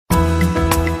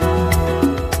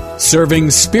Serving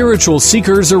spiritual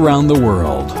seekers around the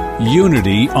world.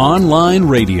 Unity Online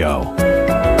Radio.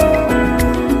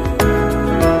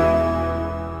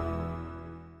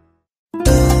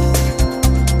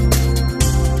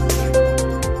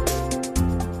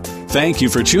 Thank you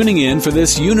for tuning in for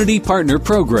this Unity Partner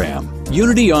Program.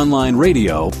 Unity Online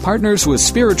Radio partners with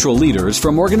spiritual leaders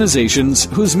from organizations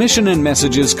whose mission and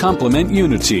messages complement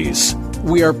Unity's.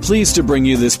 We are pleased to bring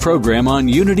you this program on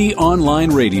Unity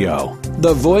Online Radio,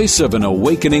 the voice of an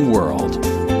awakening world.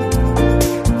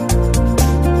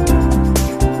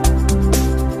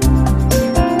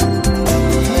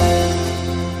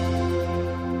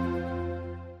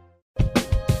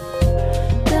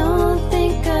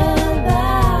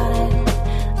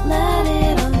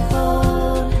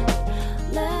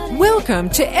 Welcome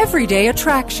to Everyday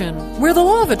Attraction, where the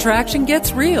law of attraction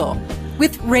gets real,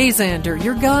 with Ray Zander,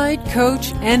 your guide,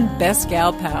 coach, and best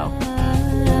gal pal.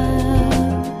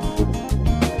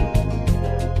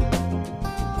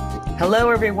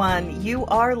 Hello, everyone. You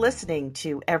are listening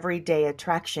to Everyday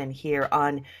Attraction here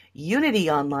on Unity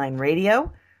Online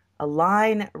Radio,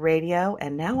 Align Radio,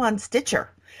 and now on Stitcher.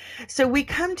 So we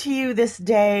come to you this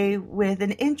day with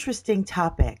an interesting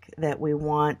topic that we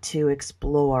want to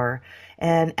explore,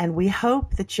 and we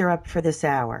hope that you're up for this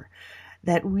hour,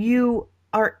 that you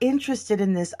are interested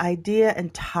in this idea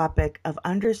and topic of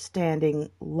understanding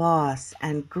loss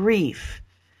and grief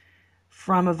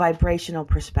from a vibrational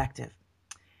perspective.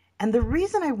 And the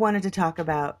reason I wanted to talk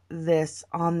about this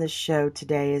on the show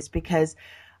today is because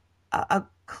a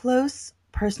close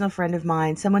personal friend of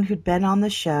mine, someone who'd been on the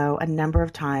show a number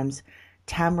of times,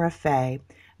 Tamara Fay,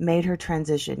 made her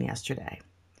transition yesterday.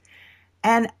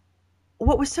 And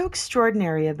what was so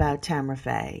extraordinary about Tamara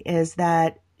Fay is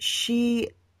that she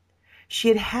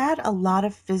had had a lot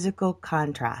of physical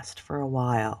contrast for a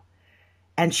while,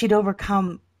 and she'd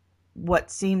overcome what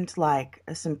seemed like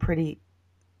some pretty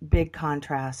big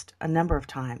contrast a number of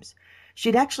times.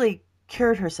 She'd actually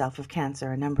cured herself of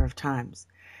cancer a number of times.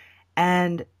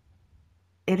 And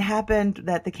it happened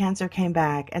that the cancer came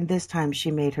back, and this time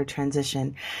she made her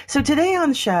transition. So today on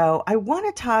the show, I want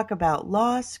to talk about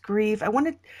loss, grief. I want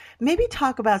to maybe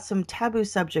talk about some taboo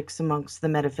subjects amongst the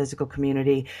metaphysical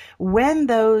community. When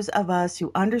those of us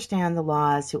who understand the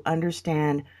laws, who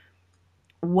understand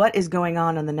what is going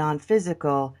on the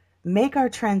non-physical, make our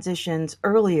transitions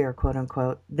earlier, quote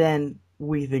unquote, than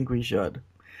we think we should.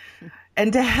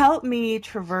 And to help me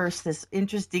traverse this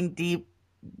interesting, deep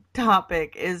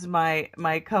topic is my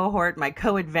cohort, my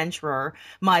co-adventurer,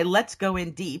 my Let's Go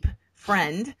In Deep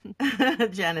friend,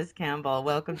 Janice Campbell.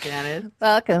 Welcome, Janice.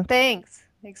 Welcome. Thanks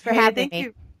for having me.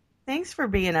 You. Thanks for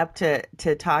being up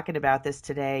to talking about this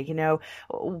today. You know,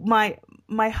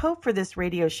 my hope for this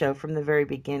radio show from the very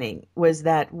beginning was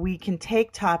that we can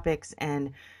take topics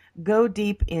and go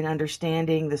deep in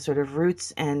understanding the sort of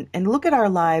roots and look at our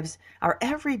lives, our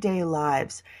everyday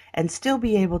lives, and still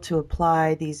be able to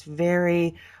apply these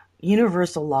very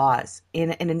universal laws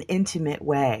in an intimate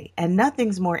way. And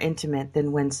nothing's more intimate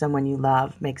than when someone you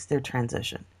love makes their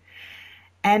transition.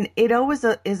 And it always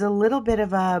is a little bit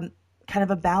of a kind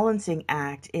of a balancing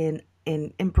act in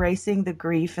embracing the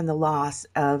grief and the loss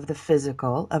of the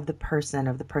physical, of the person,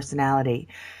 of the personality,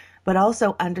 but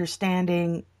also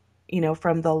understanding, you know,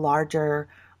 from the larger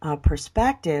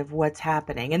perspective, what's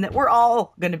happening, and that we're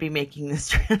all going to be making this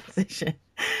transition.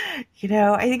 You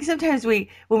know, I think sometimes when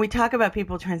we talk about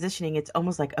people transitioning, it's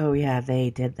almost like, oh yeah, they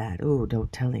did that. Oh,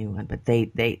 don't tell anyone, but they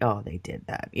did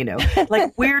that. You know,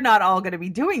 like we're not all going to be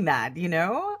doing that. You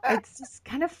know, it's just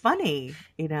kind of funny.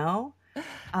 You know,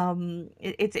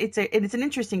 it's an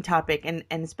interesting topic, and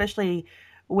especially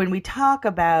when we talk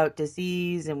about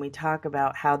disease and we talk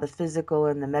about how the physical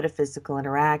and the metaphysical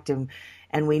interact, and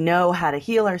we know how to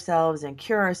heal ourselves and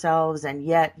cure ourselves, and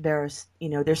yet there's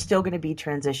still going to be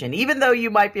transition. Even though you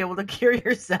might be able to cure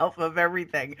yourself of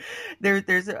everything,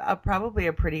 there's probably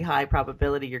a pretty high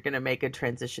probability you're going to make a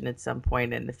transition at some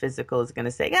point, and the physical is going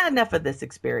to say, yeah, enough of this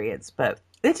experience. But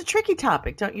it's a tricky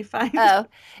topic, don't you find? Oh,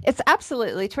 it's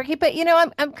absolutely tricky. But, you know,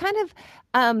 I'm kind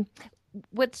of...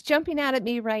 what's jumping out at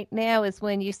me right now is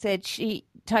when you said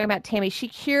talking about Tammy, she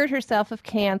cured herself of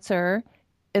cancer,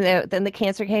 and then the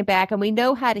cancer came back, and we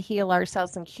know how to heal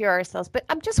ourselves and cure ourselves. But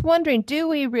I'm just wondering, do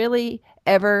we really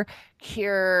ever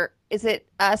cure? Is it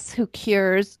us who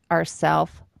cures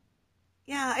ourselves?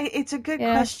 Yeah, it's a good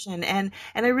question, and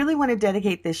I really want to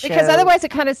dedicate this show, because otherwise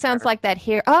it kind of sounds like that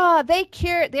here. Oh,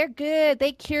 they're good.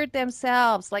 They cured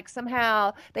themselves. Like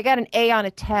somehow they got an A on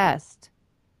a test.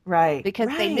 Right. Because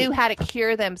they knew how to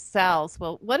cure themselves.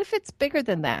 Well, what if it's bigger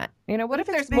than that? You know, what if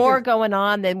there's more going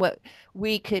on than what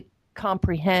we could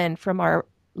comprehend from our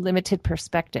limited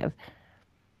perspective?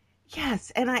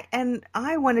 Yes, and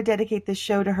I want to dedicate this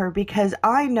show to her because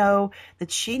I know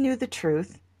that she knew the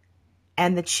truth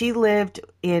and that she lived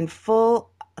in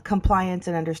full compliance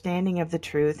and understanding of the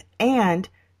truth, and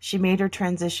she made her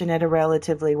transition at a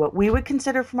relatively what we would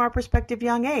consider from our perspective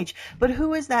young age. But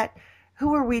who is that?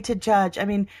 Who are we to judge? I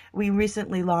mean, we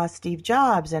recently lost Steve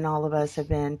Jobs, and all of us have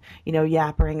been,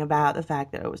 yappering about the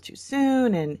fact that it was too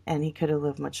soon, and he could have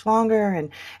lived much longer,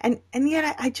 and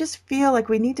yet I just feel like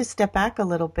we need to step back a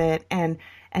little bit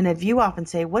and as you often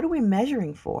say, what are we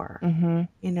measuring for?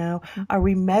 Mm-hmm. Are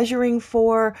we measuring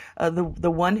for the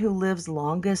one who lives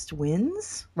longest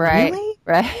wins? Right. Really?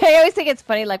 Right. I always think it's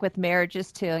funny, like with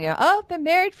marriages too. I've been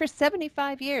married for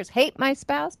 75 years. Hate my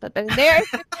spouse, but been married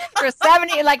for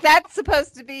 70. Like that's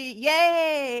supposed to be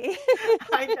yay.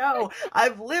 I know.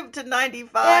 I've lived to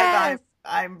 95. Yes.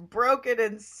 I'm broken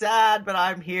and sad, but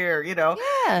I'm here.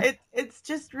 Yeah. It's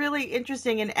just really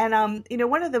interesting. And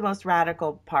one of the most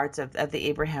radical parts of the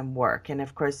Abraham work, and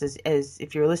of course, is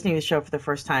if you're listening to the show for the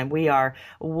first time, we are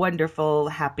wonderful,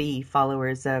 happy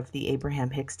followers of the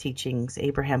Abraham Hicks teachings,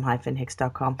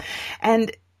 abraham-hicks.com.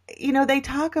 And they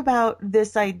talk about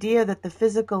this idea that the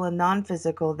physical and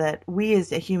non-physical, that we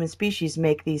as a human species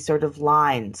make these sort of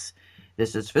lines.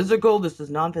 This is physical, this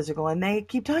is non-physical. And they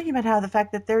keep talking about how the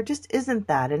fact that there just isn't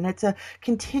that. And it's a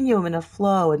continuum and a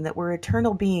flow, and that we're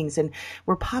eternal beings and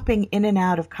we're popping in and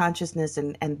out of consciousness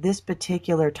and this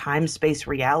particular time-space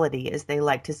reality, as they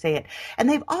like to say it. And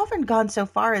they've often gone so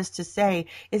far as to say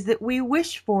is that we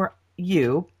wish for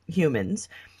you, humans,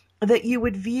 that you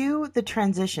would view the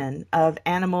transition of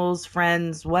animals,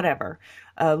 friends, whatever,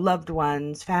 loved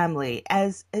ones, family,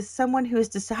 as someone who has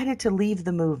decided to leave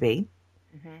the movie.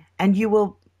 Mm-hmm. And you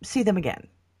will see them again.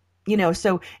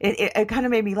 So it kind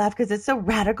of made me laugh because it's so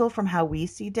radical from how we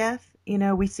see death.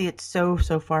 We see it so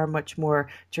far much more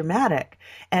dramatic.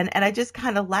 And I just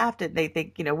kind of laughed at, they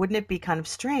think, wouldn't it be kind of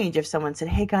strange if someone said,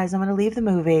 hey guys, I'm going to leave the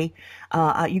movie.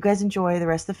 You guys enjoy the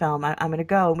rest of the film. I'm going to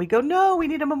go. And we go, no, we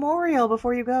need a memorial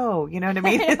before you go. You know what I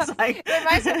mean? It's like, it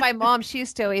reminds me of my mom. She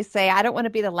used to always say, I don't want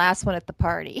to be the last one at the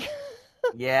party.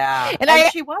 Yeah.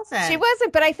 and she wasn't. She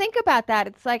wasn't. But I think about that.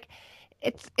 It's like,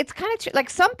 it's kind of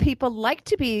like some people like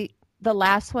to be the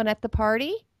last one at the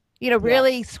party,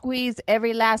 really Yes. squeeze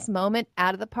every last moment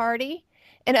out of the party.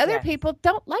 And other people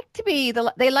don't like to be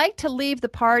they like to leave the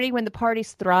party when the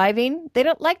party's thriving. They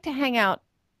don't like to hang out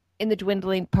in the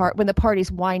dwindling part when the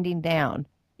party's winding down.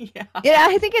 Yeah.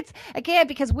 I think it's, again,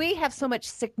 because we have so much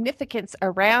significance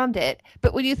around it.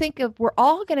 But when you think of we're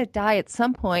all going to die at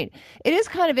some point, it is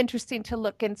kind of interesting to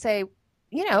look and say,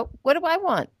 what do I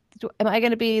want? Am I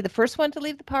going to be the first one to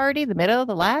leave the party, the middle,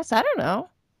 the last? I don't know.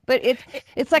 But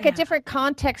it's like a different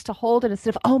context to hold it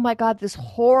instead of, oh my God, this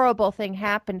horrible thing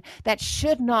happened that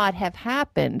should not have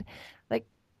happened. Like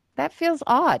that feels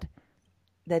odd.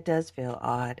 That does feel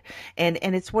odd. And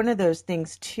it's one of those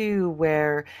things too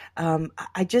where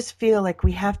I just feel like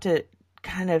we have to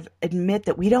kind of admit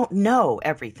that we don't know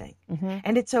everything. Mm-hmm.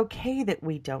 And it's okay that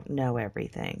we don't know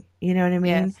everything. You know what I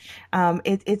mean?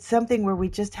 Yes. It's something where we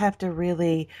just have to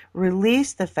really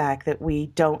release the fact that we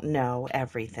don't know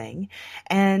everything.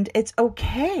 And it's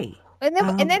okay. And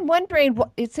then wondering,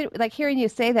 it's like hearing you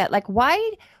say that, like, why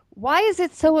is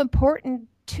it so important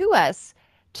to us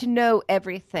to know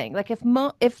everything? Like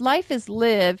if life is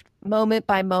lived moment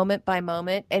by moment by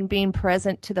moment and being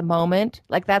present to the moment,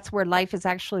 like that's where life is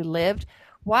actually lived,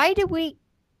 why do we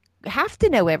have to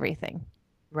know everything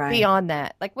beyond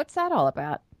that? Like, what's that all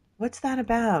about? What's that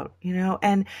about?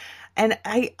 And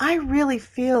I really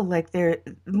feel like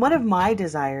one of my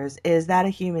desires is that a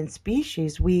human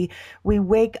species, we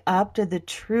wake up to the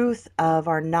truth of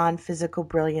our non-physical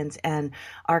brilliance and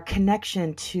our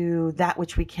connection to that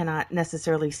which we cannot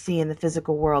necessarily see in the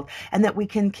physical world, and that we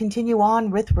can continue on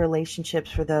with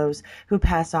relationships for those who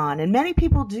pass on. And many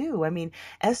people do. I mean,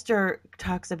 Esther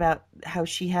talks about how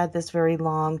she had this very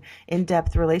long,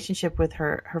 in-depth relationship with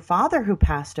her father who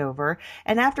passed over,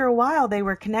 and after a while they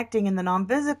were connecting in the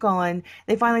non-physical, and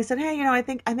they finally said, hey, I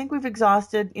think we've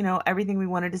exhausted, everything we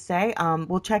wanted to say.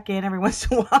 We'll check in every once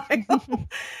in a while.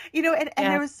 And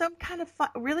there was some kind of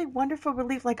really wonderful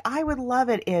relief. Like, I would love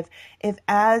it if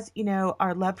as,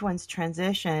 our loved ones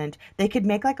transitioned, they could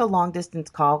make like a long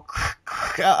distance call.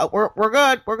 We're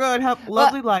good. Have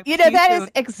lovely life. That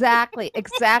is exactly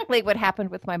what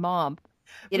happened with my mom.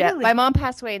 You know, Really? my mom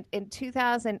passed away in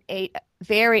 2008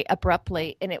 very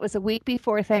abruptly, and it was a week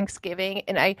before Thanksgiving.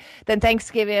 And then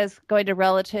Thanksgiving is going to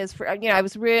relatives for, I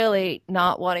was really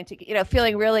not wanting to,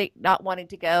 feeling really not wanting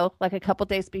to go like a couple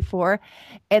days before.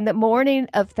 And the morning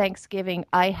of Thanksgiving,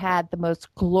 I had the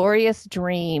most glorious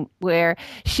dream where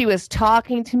she was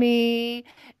talking to me.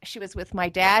 She was with my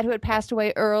dad who had passed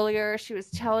away earlier. She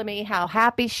was telling me how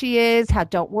happy she is, how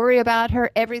don't worry about her.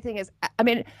 Everything is,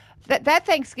 that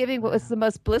Thanksgiving was the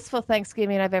most blissful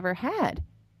Thanksgiving I've ever had.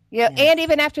 Yes. And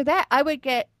even after that, I would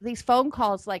get these phone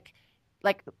calls like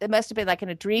it must have been like in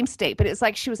a dream state, but it's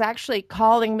like she was actually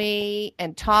calling me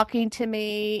and talking to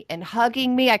me and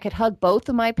hugging me. I could hug both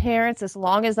of my parents as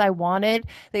long as I wanted.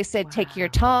 They said, take your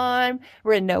time.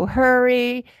 We're in no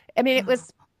hurry. It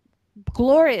was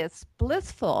glorious,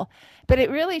 blissful, but it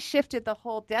really shifted the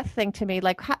whole death thing to me.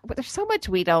 Like, there's so much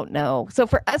we don't know. So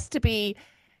for us to be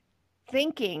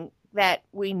thinking that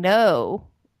we know,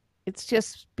 it's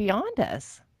just beyond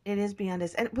us. It is beyond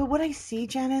us. But what I see,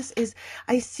 Janice, is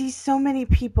I see so many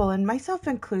people, and myself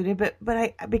included,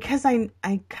 but because I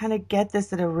kind of get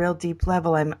this at a real deep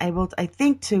level, I'm able to, I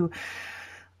think, to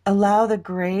allow the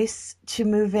grace to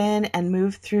move in and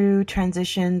move through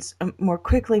transitions more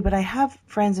quickly. But I have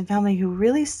friends and family who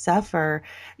really suffer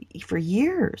for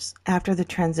years after the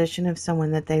transition of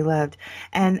someone that they loved.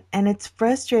 And it's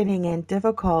frustrating and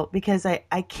difficult because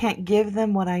I can't give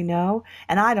them what I know,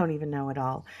 and I don't even know it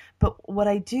all. But what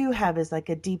I do have is like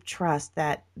a deep trust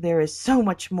that there is so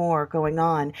much more going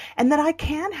on and that I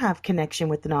can have connection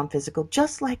with the non-physical,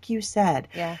 just like you said.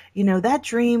 Yeah. That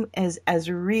dream is as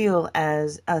real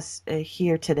as us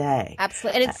here today.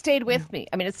 Absolutely. And it stayed with me.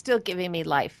 It's still giving me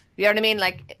life. You know what I mean?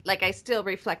 Like I still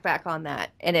reflect back on that,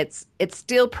 and it's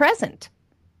still present.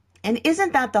 And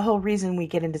isn't that the whole reason we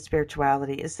get into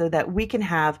spirituality, is so that we can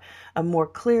have a more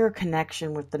clear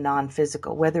connection with the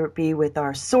non-physical, whether it be with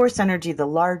our source energy, the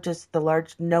large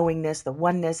knowingness, the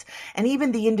oneness, and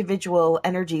even the individual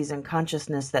energies and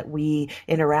consciousness that we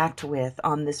interact with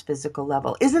on this physical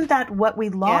level. Isn't that what we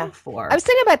long for? I was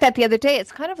thinking about that the other day.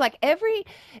 It's kind of like every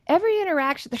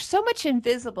interaction, there's so much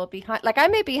invisible behind. Like I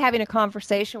may be having a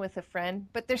conversation with a friend,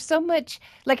 but there's so much,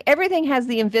 like everything has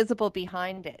the invisible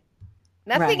behind it.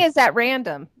 Nothing is at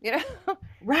random,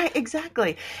 Right,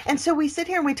 exactly. And so we sit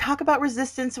here and we talk about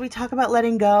resistance, we talk about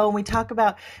letting go, and we talk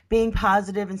about being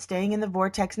positive and staying in the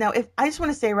vortex. Now, if I just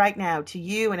want to say right now to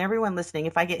you and everyone listening,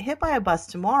 if I get hit by a bus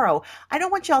tomorrow, I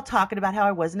don't want y'all talking about how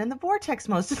I wasn't in the vortex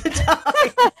most of the time.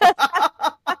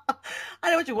 I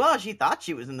don't want you, well, she thought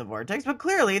she was in the vortex, but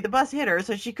clearly the bus hit her,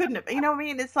 so she couldn't have,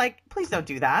 It's like, please don't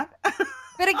do that.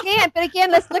 But again,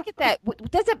 let's look at that.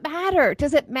 Does it matter?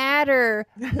 Does it matter?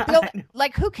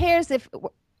 Like, who cares if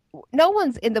no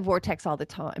one's in the vortex all the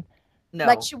time? No.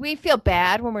 Like, should we feel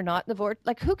bad when we're not in the vortex?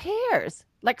 Like, who cares?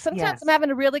 Like, sometimes I'm having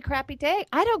a really crappy day.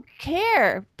 I don't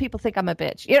care. People think I'm a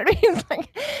bitch. You know what I mean? It's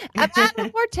like, I'm not in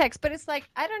the vortex, but it's like,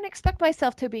 I don't expect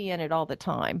myself to be in it all the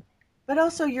time. But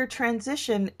also, your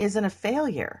transition isn't a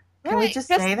failure. Can we just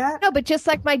say that? No, but just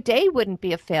like my day wouldn't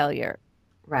be a failure.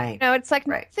 Right. It's like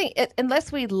nothing, unless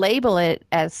we label it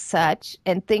as such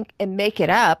and think and make it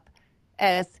up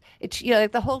as it's,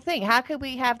 like the whole thing. How could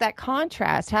we have that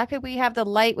contrast? How could we have the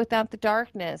light without the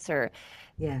darkness? Or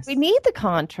yes, we need the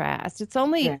contrast. It's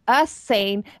only us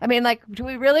saying, do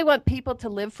we really want people to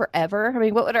live forever?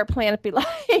 What would our planet be like?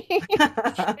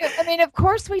 Of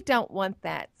course we don't want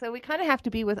that. So we kind of have to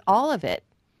be with all of it.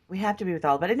 We have to be with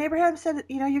all of it. And Abraham said,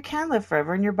 you can live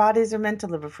forever and your bodies are meant to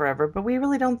live forever, but we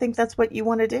really don't think that's what you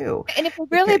want to do. And if we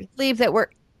really believe that we're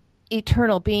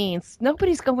eternal beings,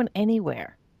 nobody's going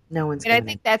anywhere. No one's going. And I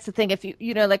think that's the thing. If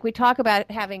you, like we talk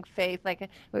about having faith, like,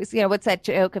 what's that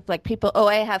joke of like people,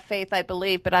 I have faith, I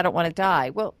believe, but I don't want to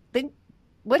die. Well, then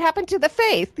what happened to the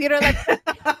faith? We have to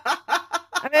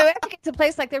get to a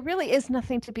place like there really is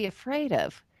nothing to be afraid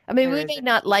of. We may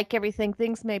not like everything.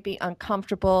 Things may be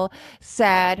uncomfortable,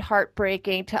 sad,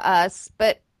 heartbreaking to us,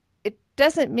 but it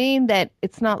doesn't mean that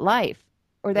it's not life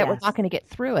or that we're not going to get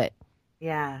through it.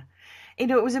 Yeah. It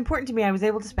was important to me. I was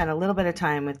able to spend a little bit of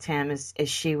time with Tam as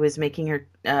she was making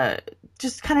her,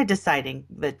 just kind of deciding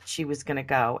that she was going to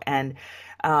go. And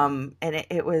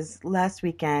it was last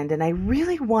weekend, and I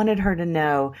really wanted her to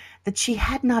know that she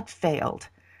had not failed.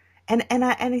 And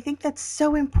I think that's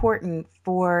so important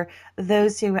for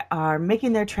those who are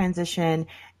making their transition,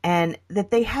 and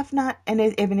that they have not, and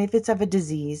even if it's of a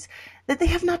disease, that they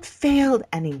have not failed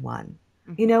anyone.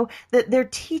 That their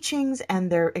teachings and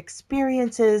their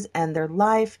experiences and their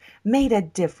life made a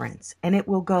difference, and it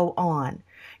will go on.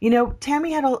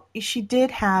 Tammy she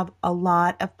did have a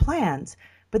lot of plans,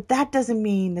 but that doesn't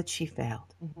mean that she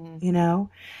failed.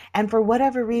 And for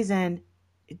whatever reason,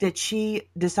 that she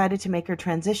decided to make her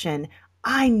transition,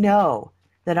 I know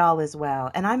that all is well.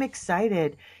 And I'm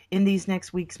excited in these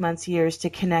next weeks, months, years to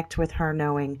connect with her,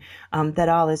 knowing that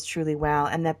all is truly well,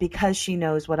 and that because she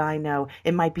knows what I know,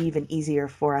 it might be even easier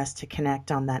for us to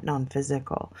connect on that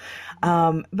non-physical.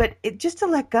 But just to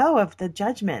let go of the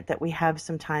judgment that we have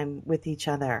some time with each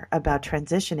other about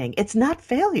transitioning. It's not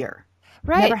failure.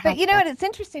 Right. But you know what? It's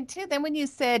interesting, too. Then when you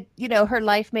said, her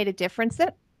life made a difference,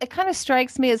 it kind of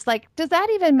strikes me as like, does that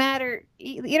even matter?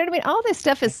 You know what I mean? All this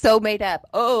stuff is so made up.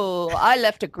 Oh, I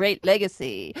left a great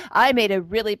legacy. I made a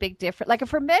really big difference. Like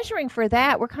if we're measuring for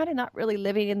that, we're kind of not really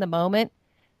living in the moment.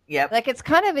 Yep. Like it's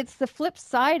the flip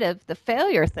side of the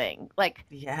failure thing. Like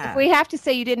if we have to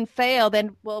say you didn't fail,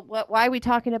 then why are we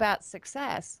talking about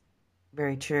success?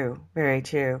 Very true. Very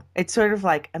true. It's sort of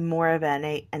like more of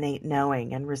an innate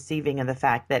knowing and receiving of the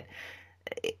fact that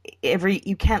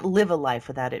you can't live a life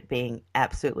without it being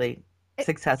absolutely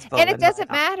successful. And it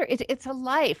doesn't matter. It's a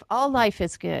life. All life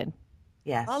is good.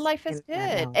 Yes. All life is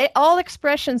good. All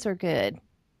expressions are good.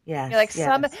 Yes.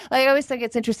 I always think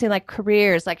it's interesting, like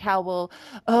careers, like how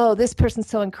this person's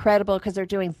so incredible because they're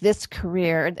doing this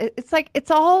career. It's like,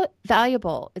 it's all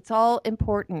valuable. It's all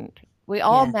important. We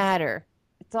all matter.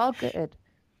 It's all good.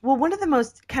 Well, one of the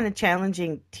most kind of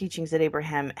challenging teachings that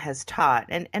Abraham has taught,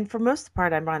 and for most of the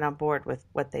part, I'm right on board with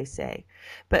what they say.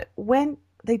 But when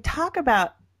they talk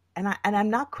about, and I'm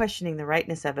not questioning the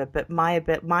rightness of it, but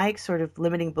my sort of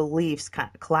limiting beliefs kind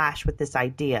of clash with this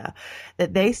idea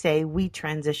that they say we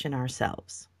transition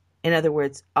ourselves. In other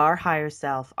words, our higher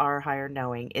self, our higher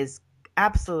knowing is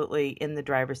absolutely in the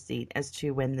driver's seat as to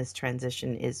when this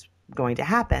transition is going to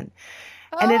happen.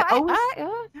 And it always...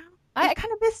 It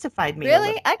kind of mystified me.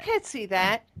 Really? I could see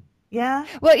that. Yeah.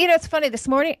 Well, it's funny. This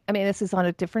morning, I mean, this is on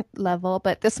a different level,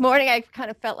 but this morning I kind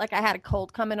of felt like I had a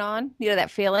cold coming on. You know, that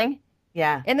feeling?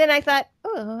 Yeah. And then I thought,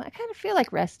 I kind of feel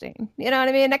like resting. You know what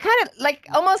I mean? I kind of like,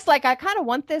 almost like I kind of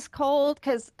want this cold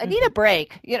because I need a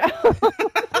break, And then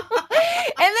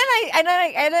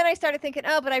I started thinking,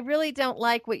 but I really don't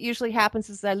like what usually happens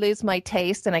is I lose my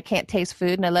taste and I can't taste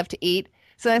food and I love to eat.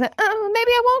 So I thought,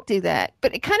 maybe I won't do that.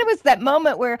 But it kind of was that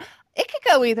moment where it could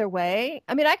go either way.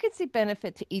 I mean, I could see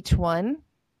benefit to each one.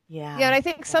 Yeah. Yeah, and I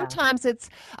think sometimes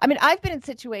I've been in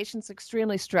situations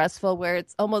extremely stressful where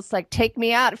it's almost like, take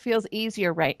me out. It feels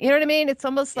easier, right? You know what I mean? It's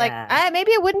almost like,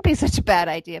 maybe it wouldn't be such a bad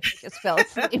idea if I just fell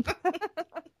asleep.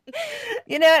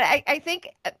 I think,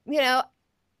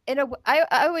 I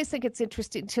always think it's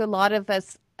interesting to a lot of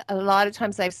us. A lot of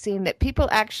times I've seen that people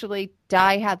actually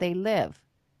die how they live.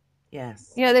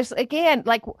 Yes. There's, again,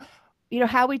 like,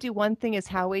 how we do one thing is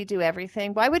how we do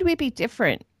everything. Why would we be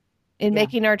different in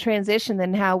making our transition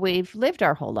than how we've lived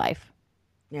our whole life?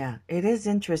 Yeah, it is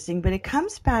interesting, but it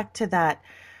comes back to that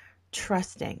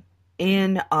trusting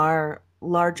in our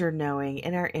larger knowing,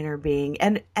 in our inner being,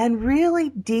 and really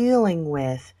dealing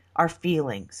with our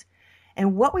feelings.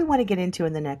 And what we want to get into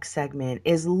in the next segment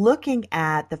is looking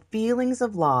at the feelings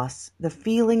of loss, the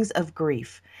feelings of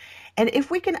grief. And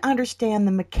if we can understand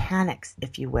the mechanics,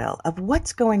 if you will, of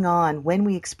what's going on when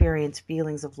we experience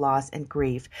feelings of loss and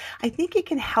grief, I think it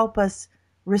can help us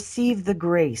receive the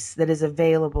grace that is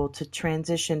available to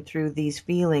transition through these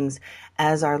feelings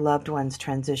as our loved ones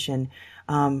transition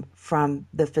from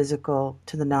the physical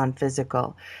to the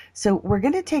non-physical. So we're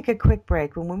going to take a quick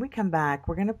break. And when we come back,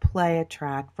 we're going to play a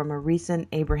track from a recent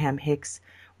Abraham Hicks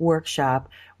workshop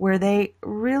where they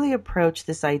really approach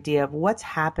this idea of what's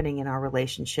happening in our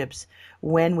relationships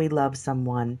when we love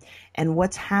someone and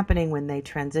what's happening when they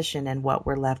transition and what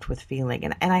we're left with feeling.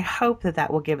 And I hope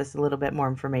that will give us a little bit more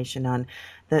information on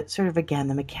the sort of, again,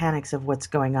 the mechanics of what's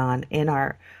going on in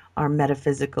our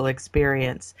metaphysical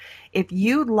experience. If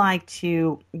you'd like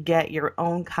to get your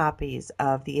own copies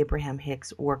of the Abraham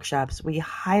Hicks workshops, we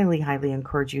highly, highly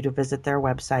encourage you to visit their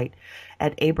website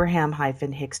at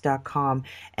abraham-hicks.com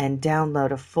and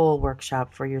download a full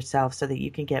workshop for yourself so that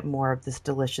you can get more of this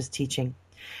delicious teaching.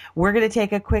 We're going to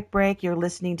take a quick break. You're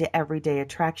listening to Everyday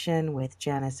Attraction with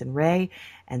Janice and Ray,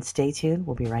 and stay tuned.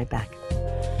 We'll be right back.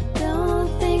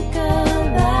 Don't think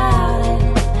about it.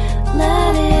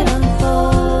 Let it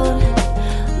unfold.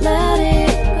 Let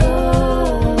it go.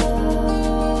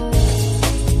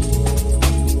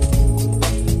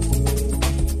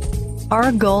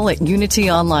 Our goal at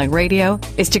Unity Online Radio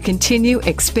is to continue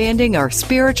expanding our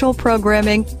spiritual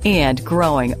programming and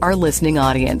growing our listening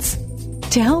audience.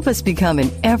 To help us become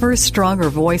an ever stronger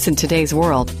voice in today's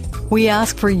world, we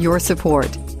ask for your support.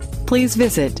 Please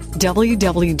visit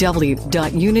www.unity.fm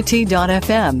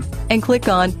and click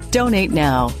on Donate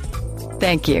Now.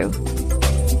 Thank you.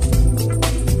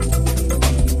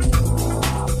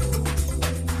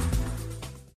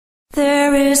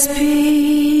 There is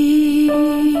peace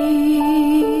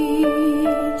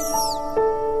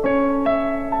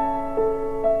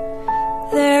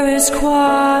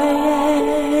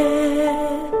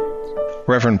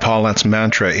Reverend Paulette's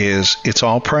mantra is, "It's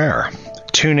all prayer."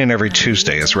 Tune in every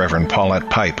Tuesday as Reverend Paulette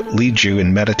Pipe leads you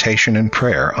in meditation and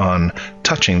prayer on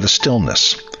Touching the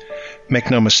Stillness.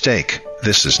 Make no mistake,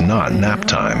 this is not nap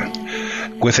time.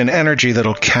 With an energy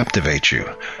that'll captivate you,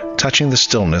 Touching the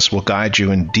Stillness will guide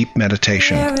you in deep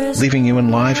meditation, leaving you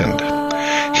enlivened.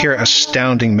 Hear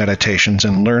astounding meditations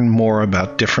and learn more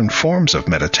about different forms of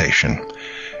meditation.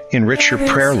 Enrich your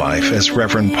prayer life as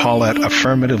Reverend Paulette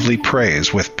affirmatively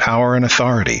prays with power and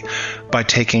authority by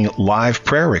taking live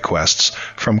prayer requests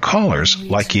from callers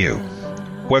like you.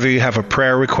 Whether you have a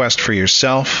prayer request for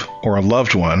yourself or a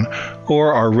loved one,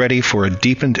 or are ready for a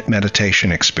deepened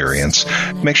meditation experience,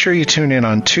 make sure you tune in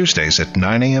on Tuesdays at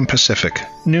 9 a.m. Pacific,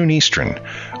 noon Eastern,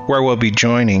 where we'll be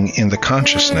joining in the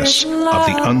consciousness of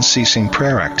the unceasing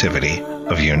prayer activity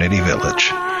of Unity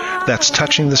Village. That's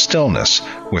Touching the Stillness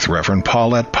with Reverend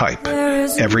Paulette Pipe,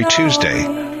 every Tuesday,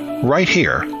 right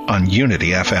here on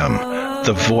Unity FM,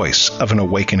 the voice of an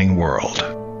awakening world.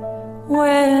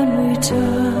 When we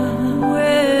turn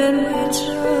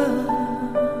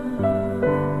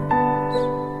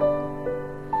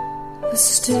the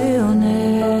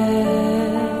stillness.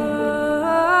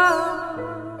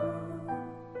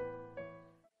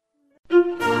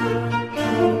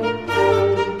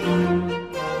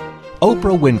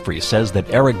 Oprah Winfrey says that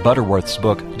Eric Butterworth's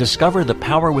book, Discover the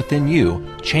Power Within You,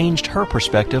 changed her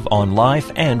perspective on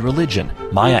life and religion.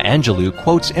 Maya Angelou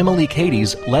quotes Emily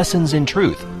Cady's Lessons in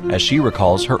Truth as she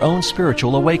recalls her own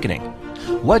spiritual awakening.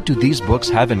 What do these books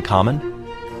have in common?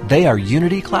 They are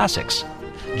Unity classics.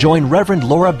 Join Reverend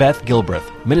Laura Beth Gilbreth,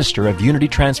 Minister of Unity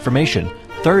Transformation,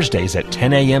 Thursdays at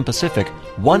 10 a.m. Pacific,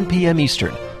 1 p.m.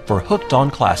 Eastern, for Hooked on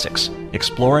Classics,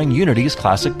 exploring Unity's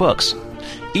classic books.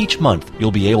 Each month,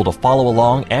 you'll be able to follow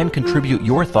along and contribute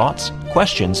your thoughts,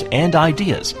 questions, and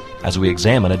ideas as we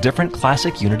examine a different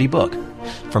classic Unity book.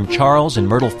 From Charles and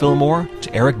Myrtle Fillmore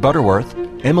to Eric Butterworth,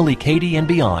 Emily Cady, and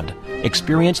beyond,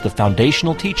 experience the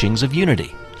foundational teachings of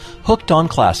Unity. Hooked on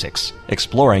Classics,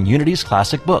 exploring Unity's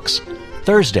classic books.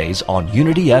 Thursdays on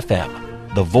Unity FM,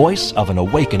 the voice of an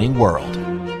awakening world.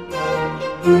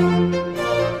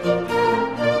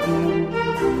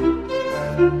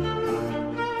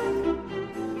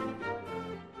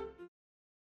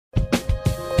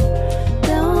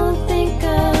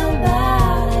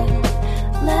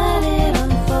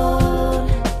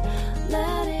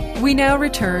 We now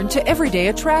return to Everyday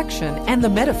Attraction and the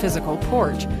Metaphysical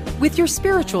Porch with your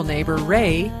spiritual neighbor,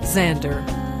 Ray Zander.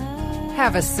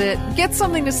 Have a sit, get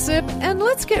something to sip, and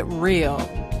let's get real.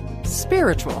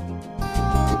 Spiritual.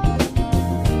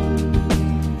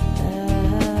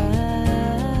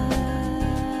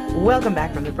 Welcome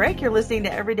back from the break. You're listening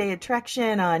to Everyday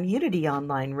Attraction on Unity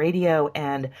Online Radio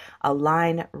and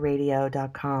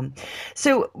AlignRadio.com.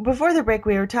 So before the break,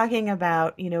 we were talking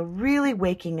about, really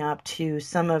waking up to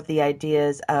some of the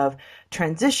ideas of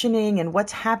transitioning and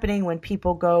what's happening when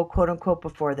people go, quote unquote,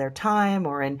 before their time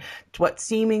or in what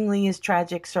seemingly is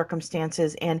tragic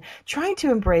circumstances, and trying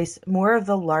to embrace more of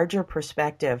the larger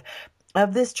perspective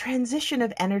of this transition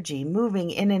of energy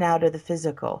moving in and out of the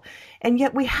physical. And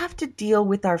yet we have to deal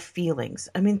with our feelings.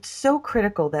 It's so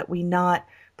critical that we not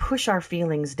push our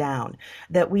feelings down,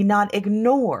 that we not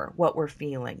ignore what we're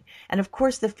feeling. And of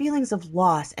course, the feelings of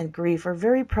loss and grief are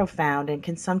very profound and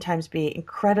can sometimes be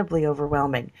incredibly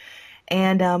overwhelming.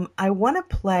 And I want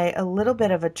to play a little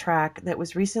bit of a track that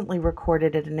was recently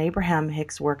recorded at an Abraham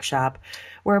Hicks workshop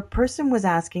where a person was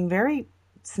asking very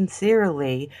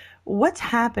sincerely, what's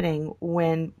happening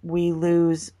when we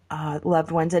lose loved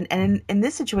ones? And in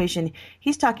this situation,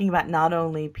 he's talking about not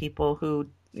only people who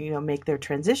make their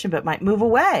transition, but might move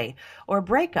away, or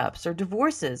breakups or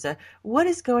divorces. What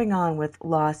is going on with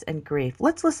loss and grief?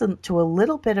 Let's listen to a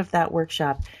little bit of that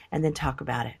workshop and then talk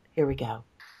about it. Here we go.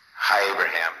 Hi,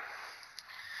 Abraham.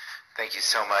 Thank you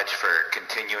so much for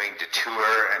continuing to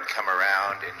tour and come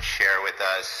around and share with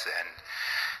us and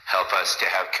help us to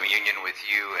have communion with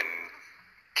you and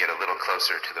get a little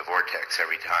closer to the vortex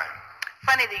every time.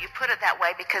 Funny that you put it that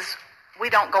way, because we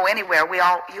don't go anywhere.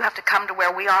 You have to come to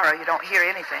where we are or you don't hear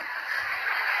anything.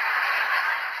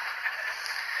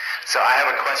 So I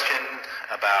have a question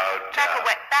about...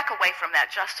 Back away from that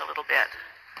just a little bit.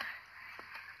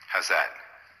 How's that?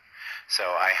 So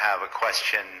I have a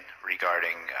question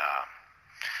regarding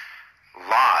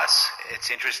loss. It's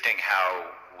interesting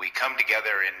how we come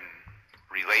together in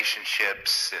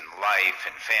relationships and life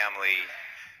and family,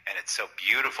 and it's so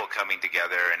beautiful coming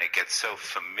together, and it gets so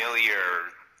familiar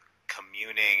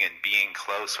communing and being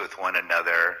close with one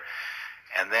another.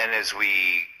 And then as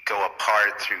we go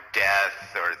apart through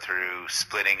death or through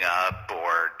splitting up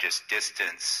or just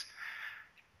distance,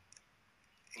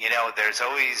 there's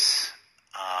always,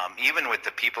 even with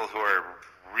the people who are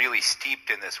really steeped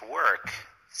in this work,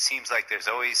 seems like there's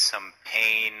always some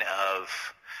pain of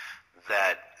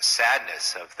that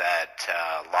sadness, of that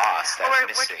loss, that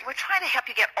missing. We're trying to help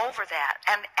you get over that,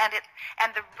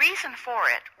 and the reason for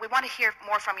it. We want to hear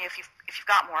more from you if you've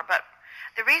got more. But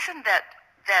the reason that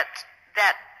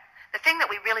the thing that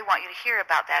we really want you to hear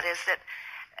about that is that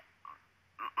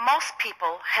most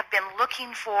people have been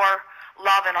looking for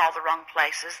love in all the wrong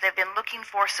places. They've been looking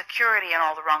for security in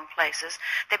all the wrong places.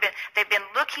 They've been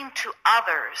looking to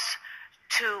others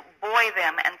to buoy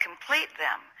them and complete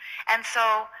them. And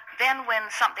so then when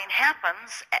something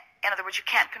happens, in other words, you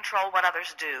can't control what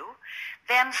others do,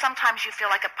 then sometimes you feel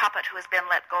like a puppet who has been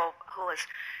let go,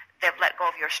 they've let go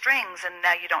of your strings, and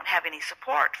now you don't have any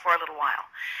support for a little while.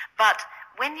 But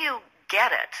when you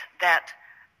get it, that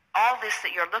all this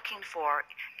that you're looking for,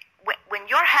 when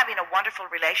you're having a wonderful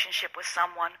relationship with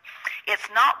someone, it's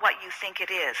not what you think it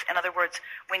is. In other words,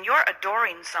 when you're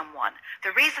adoring someone,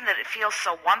 the reason that it feels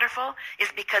so wonderful is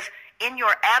because in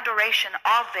your adoration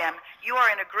of them, you are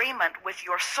in agreement with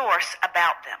your source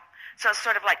about them. So it's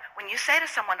sort of like when you say to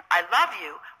someone, I love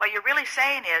you, what you're really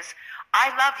saying is,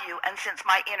 I love you, and since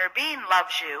my inner being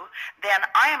loves you, then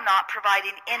I am not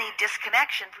providing any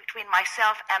disconnection between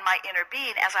myself and my inner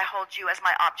being as I hold you as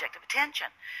my object of attention.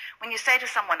 When you say to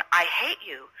someone, I hate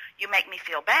you, you make me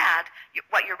feel bad,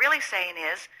 what you're really saying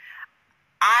is,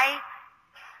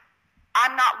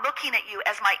 I'm not looking at you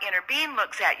as my inner being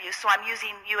looks at you, so I'm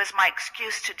using you as my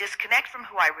excuse to disconnect from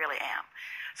who I really am.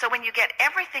 So when you get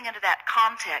everything into that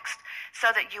context,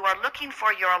 so that you are looking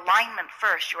for your alignment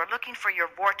first, you are looking for your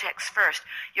vortex first,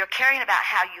 you're caring about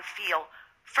how you feel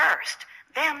first,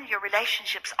 then your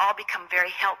relationships all become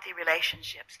very healthy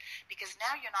relationships, because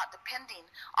now you're not depending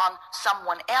on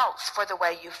someone else for the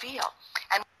way you feel.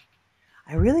 And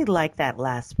I really like that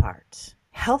last part.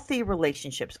 Healthy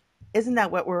relationships. Isn't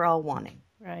that what we're all wanting?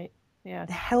 Right. Yeah.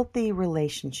 The healthy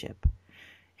relationship.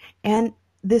 And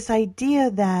this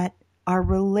idea that our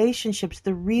relationships,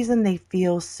 the reason they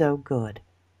feel so good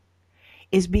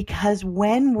is because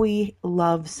when we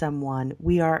love someone,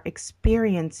 we are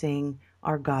experiencing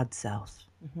our God self.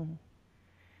 Mm-hmm.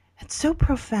 It's so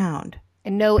profound.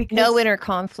 And no inner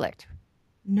conflict.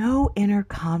 No inner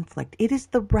conflict. It is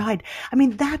the bride. I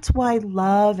mean, that's why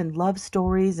love and love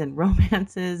stories and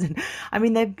romances, and I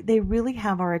mean, they really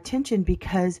have our attention,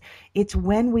 because it's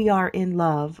when we are in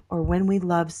love, or when we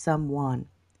love someone,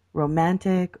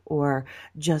 romantic or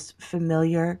just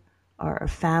familiar or a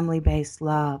family-based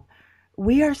love,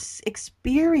 we are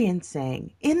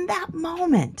experiencing in that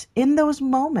moment, in those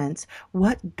moments,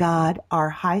 what God, our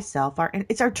high self,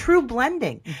 it's our true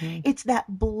blending. Mm-hmm. It's that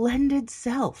blended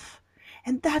self.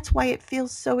 And that's why it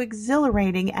feels so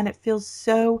exhilarating, and it feels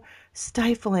so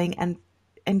stifling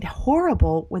and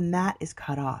horrible when that is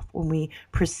cut off, when we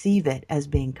perceive it as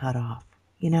being cut off,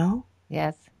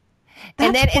 Yes.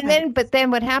 But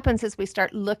then what happens is we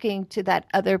start looking to that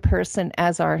other person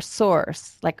as our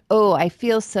source. Like, oh, I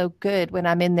feel so good when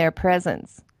I'm in their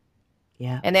presence.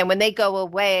 Yeah. And then when they go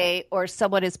away, or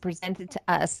someone is presented to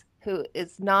us who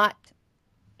is not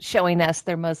showing us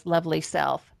their most lovely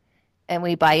self, and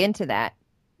we buy into that,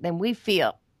 then we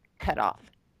feel cut off.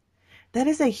 That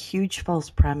is a huge false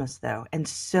premise, though, and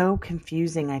so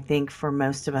confusing, I think, for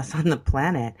most of us on the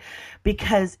planet,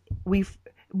 because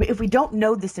if we don't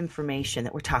know this information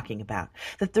that we're talking about,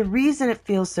 that the reason it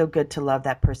feels so good to love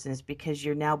that person is because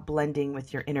you're now blending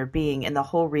with your inner being, and the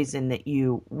whole reason that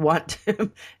you want to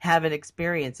have an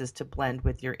experience is to blend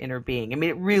with your inner being. I mean,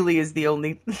 it really is the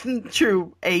only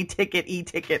true A-ticket,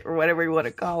 E-ticket, or whatever you want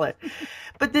to call it.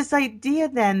 But this idea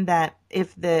then that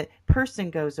if the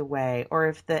person goes away, or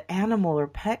if the animal or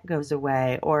pet goes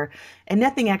away, and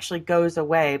nothing actually goes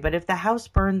away, but if the house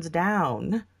burns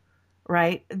down,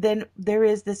 right, then there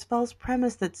is this false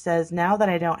premise that says, now that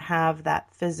I don't have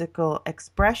that physical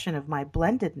expression of my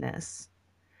blendedness,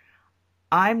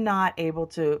 I'm not able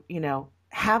to,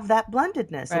 have that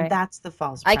blendedness. Right. And that's the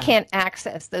false premise. I can't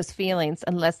access those feelings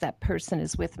unless that person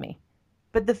is with me.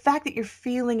 But the fact that you're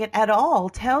feeling it at all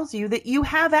tells you that you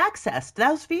have accessed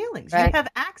those feelings. Right. You have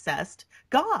accessed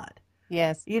God.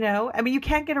 Yes. I mean, you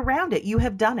can't get around it. You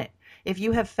have done it. If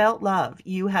you have felt love,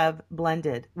 you have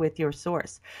blended with your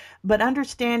source. But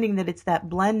understanding that it's that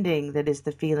blending that is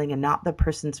the feeling and not the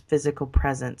person's physical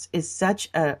presence is such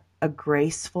a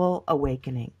graceful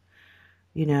awakening,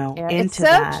 into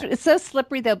that. It's so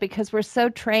slippery, though, because we're so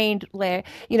trained,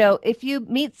 if you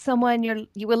meet someone,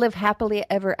 you will live happily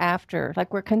ever after.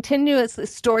 Like, we're continuous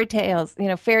story tales,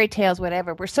 fairy tales,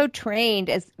 whatever. We're so trained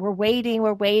as we're waiting.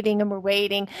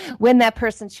 When that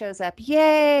person shows up,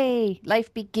 yay,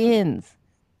 life begins.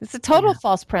 It's a total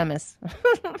false premise.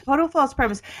 Total false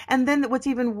premise. And then what's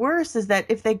even worse is that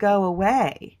if they go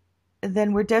away,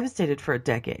 then we're devastated for a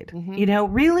decade. Mm-hmm. You know,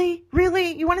 really?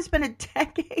 You want to spend a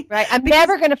decade? Right. I'm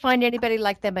never going to find anybody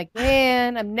like them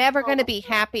again. I'm never going to be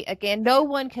happy again. No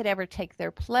one could ever take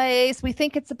their place. We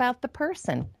think it's about the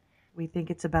person. We think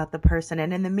it's about the person.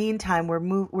 And in the meantime, we're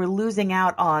losing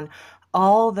out on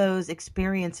all those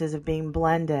experiences of being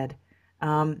blended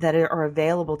that are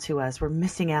available to us. We're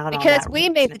missing out on that. Because we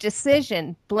made the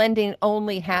decision blending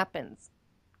only happens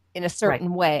in a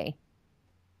certain way.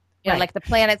 You know, like the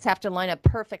planets have to line up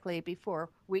perfectly before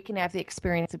we can have the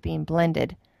experience of being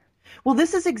blended. Well,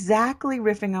 this is exactly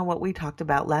riffing on what we talked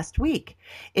about last week,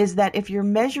 is that if you're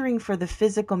measuring for the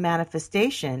physical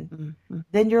manifestation,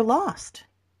 then you're lost.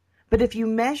 But if you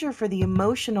measure for the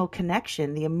emotional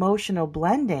connection, the emotional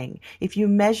blending, if you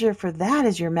measure for that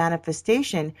as your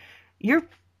manifestation, you're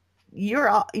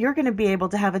going to be able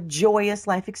to have a joyous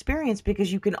life experience,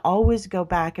 because you can always go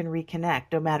back and reconnect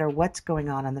no matter what's going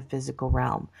on in the physical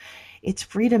realm. It's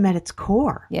freedom at its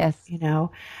core. Yes. You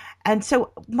know, and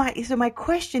so my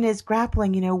question is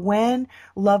grappling, you know, when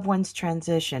loved ones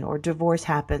transition or divorce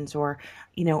happens, or,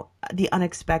 you know, the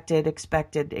unexpected,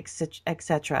 expected,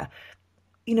 etc.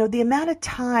 You know, the amount of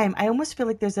time, I almost feel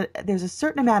like there's a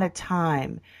certain amount of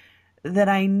time that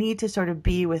I need to sort of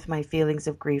be with my feelings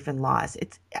of grief and loss.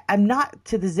 I'm not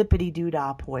to the zippity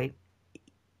doo-dah point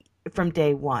from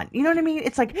day one. You know what I mean?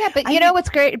 It's like, yeah, but you know what's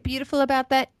great, beautiful about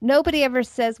that? Nobody ever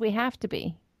says we have to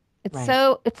be. It's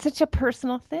it's such a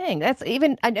personal thing. That's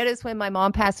even, I noticed when my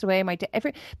mom passed away,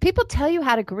 people tell you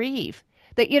how to grieve.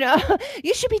 That, you know,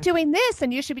 you should be doing this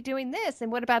and you should be doing this.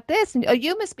 And what about this? And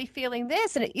you must be feeling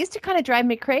this. And it used to kind of drive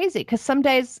me crazy, because some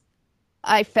days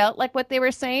I felt like what they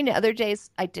were saying. Other days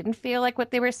I didn't feel like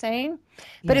what they were saying.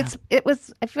 But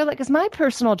I feel like it's my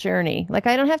personal journey. Like,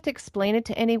 I don't have to explain it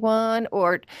to anyone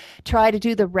or try to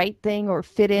do the right thing or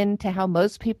fit into how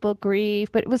most people grieve.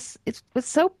 But it was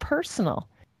so personal.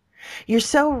 You're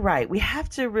so right. We have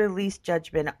to release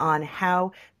judgment on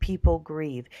how people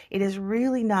grieve. It is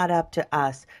really not up to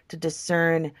us to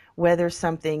discern whether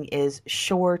something is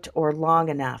short or long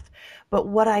enough. But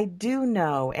what I do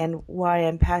know, and why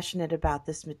I'm passionate about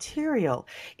this material,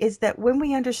 is that when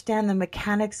we understand the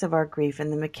mechanics of our grief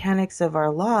and the mechanics of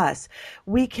our loss,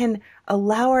 we can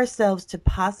allow ourselves to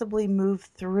possibly move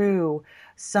through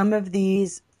some of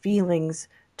these feelings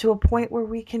to a point where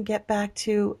we can get back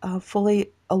to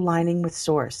fully aligning with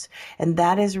source. And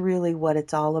that is really what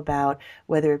it's all about,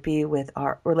 whether it be with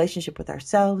our relationship with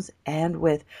ourselves and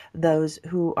with those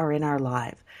who are in our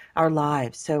lives.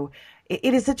 So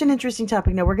it is such an interesting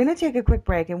topic. Now, we're going to take a quick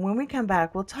break, and when we come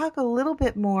back, we'll talk a little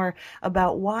bit more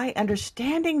about why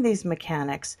understanding these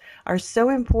mechanics are so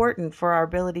important for our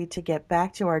ability to get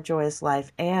back to our joyous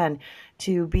life and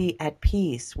to be at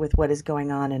peace with what is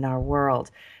going on in our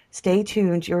world. Stay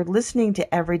tuned. You're listening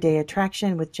to Everyday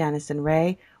Attraction with Janice and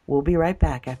Ray. We'll be right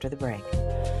back after the break.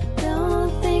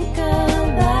 Don't think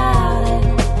about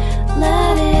it.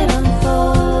 Let it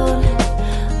unfold.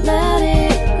 Let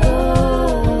it go.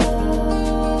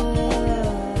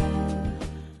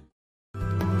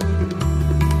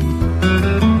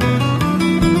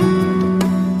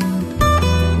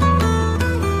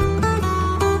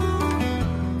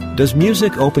 Does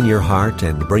music open your heart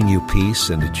and bring you peace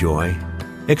and joy?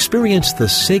 Experience the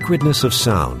sacredness of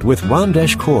sound with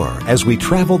Ramdesh Kaur as we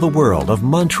travel the world of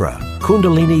mantra,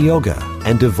 Kundalini Yoga,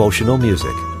 and devotional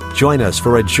music. Join us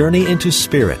for a journey into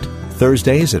spirit,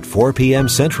 Thursdays at 4 p.m.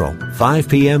 Central, 5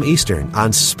 p.m. Eastern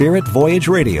on Spirit Voyage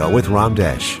Radio with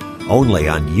Ramdesh. Only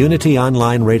on Unity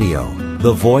Online Radio,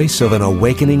 the voice of an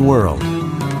awakening world.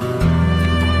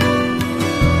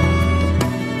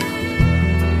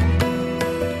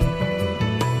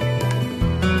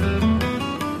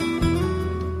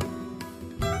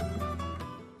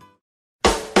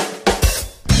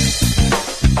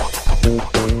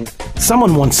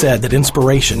 Someone once said that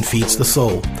inspiration feeds the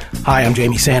soul. Hi, I'm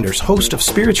Jamie Sanders, host of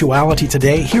Spirituality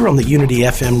Today here on the Unity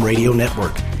FM radio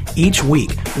network. Each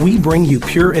week, we bring you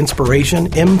pure inspiration,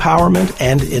 empowerment,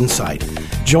 and insight.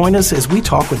 Join us as we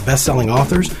talk with best-selling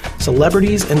authors,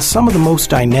 celebrities, and some of the most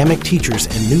dynamic teachers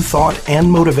in new thought and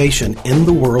motivation in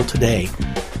the world today.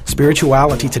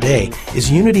 Spirituality Today is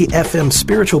Unity FM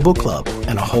Spiritual Book Club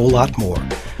and a whole lot more.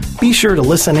 Be sure to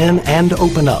listen in and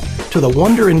open up to the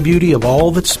wonder and beauty of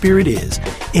all that Spirit is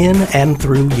in and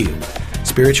through you.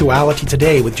 Spirituality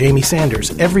Today with Jamie Sanders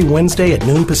every Wednesday at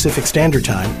noon Pacific Standard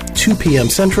Time, 2 p.m.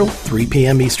 Central, 3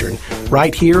 p.m. Eastern,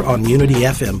 right here on Unity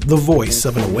FM, the voice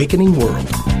of an awakening world.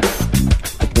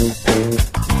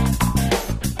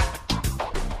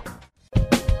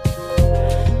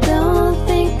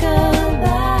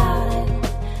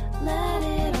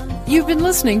 You've been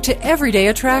listening to Everyday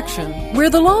Attraction, where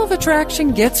the law of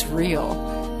attraction gets real.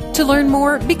 To learn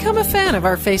more, become a fan of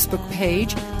our Facebook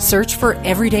page, search for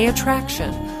Everyday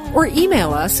Attraction, or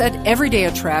email us at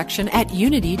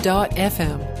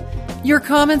everydayattraction@unity.fm. Your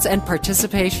comments and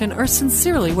participation are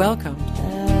sincerely welcomed.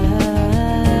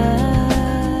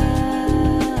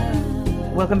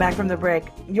 Welcome back from the break.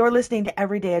 You're listening to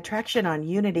Everyday Attraction on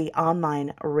Unity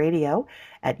Online Radio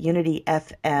at Unity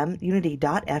FM,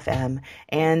 unity.fm,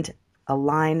 and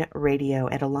Align Radio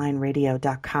at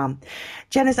alignradio.com.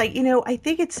 Janice, I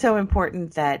think it's so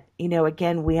important that,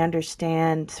 again, we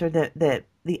understand sort of the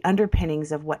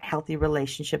underpinnings of what healthy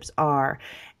relationships are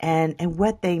and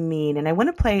what they mean. And I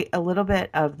want to play a little bit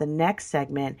of the next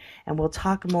segment, and we'll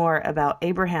talk more about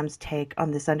Abraham's take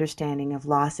on this understanding of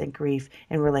loss and grief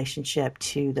in relationship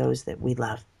to those that we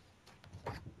love.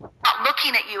 Not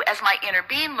looking at you as my inner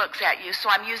being looks at you, so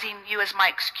I'm using you as my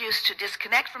excuse to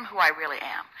disconnect from who I really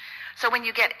am. So when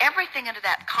you get everything into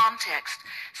that context,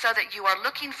 so that you are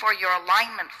looking for your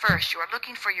alignment first, you are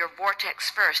looking for your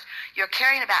vortex first, you're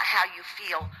caring about how you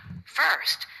feel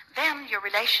first, then your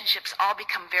relationships all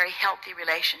become very healthy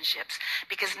relationships,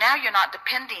 because now you're not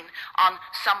depending on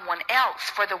someone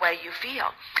else for the way you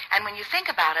feel. And when you think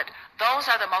about it, those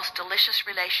are the most delicious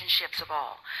relationships of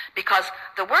all, because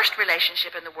the worst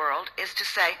relationship in the world is to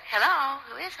say, hello,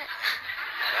 who is it?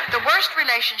 The worst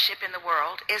relationship in the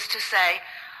world is to say,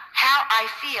 how I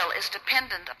feel is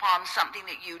dependent upon something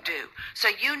that you do. So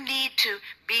you need to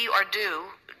be or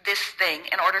do this thing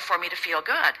in order for me to feel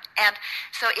good. And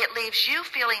so it leaves you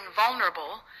feeling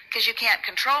vulnerable because you can't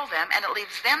control them, and it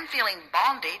leaves them feeling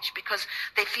bondage because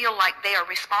they feel like they are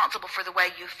responsible for the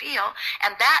way you feel.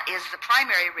 And that is the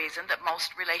primary reason that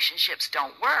most relationships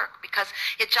don't work, because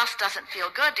it just doesn't feel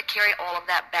good to carry all of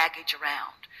that baggage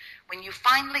around. When you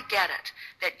finally get it,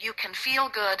 that you can feel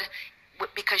good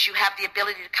because you have the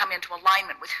ability to come into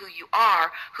alignment with who you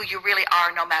really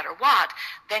are no matter what,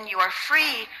 then you are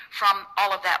free from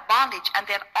all of that bondage, and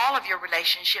then all of your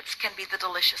relationships can be the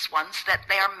delicious ones that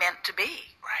they are meant to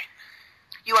be. Right.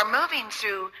 You are moving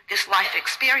through this life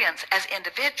experience as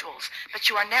individuals, but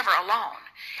you are never alone.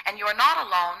 And you are not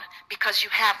alone because you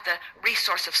have the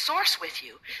resource of source with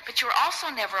you, but you are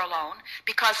also never alone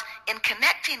because in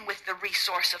connecting with the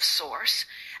resource of source,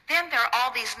 then there are all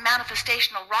these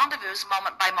manifestational rendezvous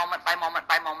moment by moment by moment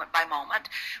by moment by moment,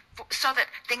 so that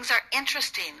things are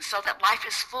interesting, so that life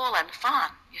is full and fun,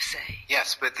 you see.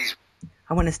 Yes, but these...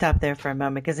 I want to stop there for a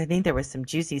moment because I think there was some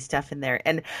juicy stuff in there.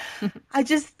 And I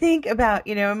just think about,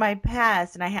 in my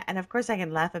past, and of course I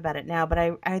can laugh about it now, but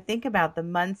I think about the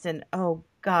months and, oh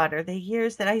God, or the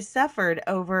years that I suffered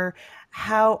over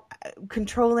how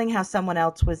controlling how someone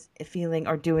else was feeling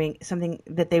or doing something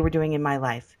that they were doing in my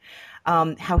life.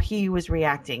 How he was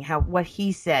reacting, what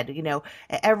he said,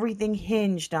 everything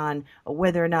hinged on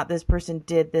whether or not this person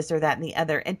did this or that and the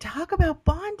other. And talk about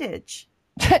bondage.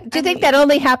 Do you think that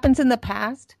only happens in the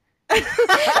past?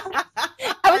 I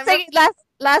was thinking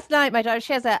last night, my daughter,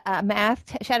 she had a math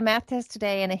test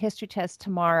today and a history test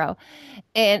tomorrow.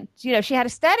 And, she had to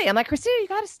study. I'm like, Christina, you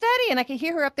got to study. And I could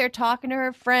hear her up there talking to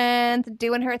her friends and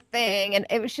doing her thing. And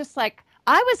it was just like,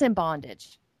 I was in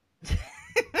bondage.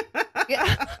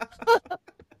 Yeah.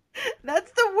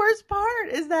 That's the worst part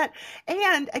is that,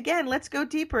 and again, let's go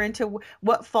deeper into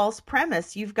what false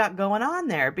premise you've got going on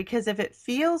there, because if it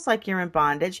feels like you're in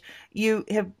bondage, you're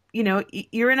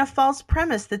in a false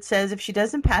premise that says if she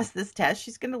doesn't pass this test,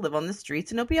 she's going to live on the streets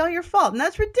and it'll be all your fault. And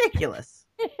that's ridiculous.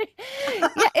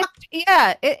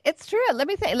 It's true. Let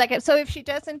me think. So if she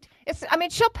doesn't,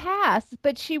 she'll pass,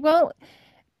 but she won't.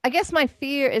 I guess my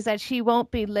fear is that she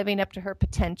won't be living up to her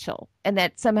potential and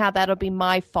that somehow that'll be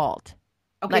my fault.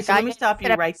 Okay, so let me stop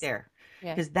you right there,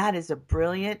 because that is a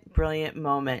brilliant, brilliant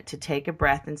moment to take a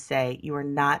breath and say you are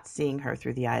not seeing her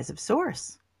through the eyes of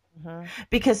Source. Mm-hmm.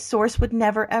 Because Source would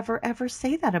never, ever, ever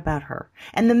say that about her.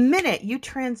 And the minute you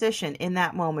transition in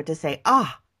that moment to say,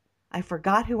 I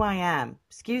forgot who I am.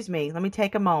 Excuse me, let me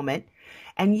take a moment.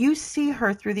 And you see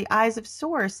her through the eyes of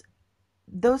Source,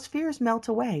 those fears melt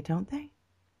away, don't they?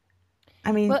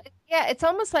 It's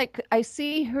almost like I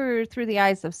see her through the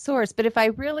eyes of Source, but if I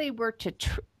really were to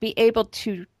be able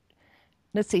to,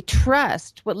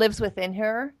 trust what lives within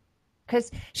her, because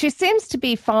she seems to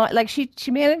be fine, like she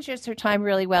manages her time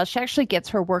really well. She actually gets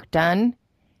her work done,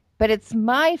 but it's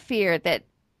my fear that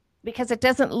because it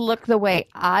doesn't look the way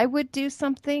I would do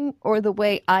something or the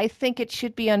way I think it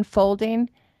should be unfolding,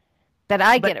 that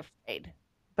I get afraid.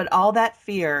 But all that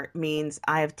fear means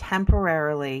I'm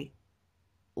temporarily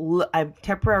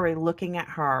looking at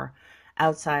her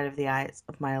outside of the eyes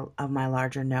of my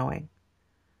larger knowing.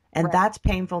 And Right. that's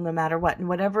painful no matter what. And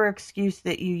whatever excuse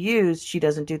that you use, she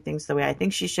doesn't do things the way I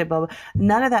think she should, blah, blah,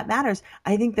 none of that matters.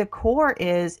 I think the core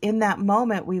is in that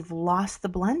moment, we've lost the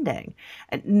blending.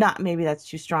 And not, maybe that's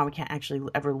too strong. We can't actually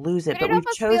ever lose it, But but it we've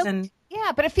almost chosen. feels,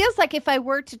 yeah, but it feels like if I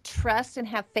were to trust and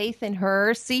have faith in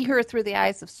her, see her through the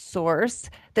eyes of Source,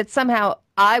 that somehow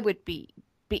I would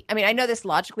I mean, I know this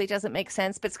logically doesn't make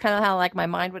sense, but it's kind of how like my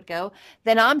mind would go,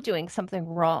 then I'm doing something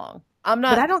wrong. I'm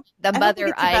But not the I don't think mother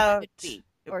it's I about, could be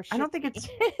or I should don't think be.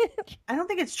 it's, I don't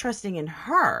think it's trusting in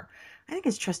her. I think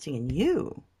it's trusting in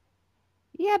you.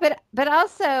 Yeah, but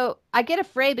also I get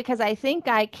afraid because I think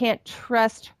I can't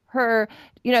trust her,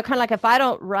 kind of like if I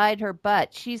don't ride her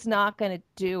butt, she's not going to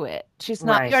do it. She's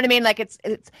not, you know Right. what I mean? Like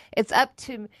it's up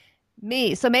to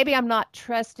me. So maybe I'm not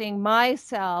trusting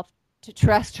myself to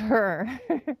trust her.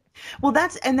 Well,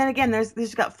 and then again,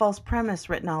 there's got false premise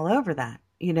written all over that.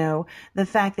 The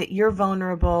fact that you're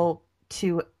vulnerable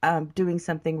to doing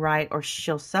something right, or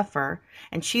she'll suffer,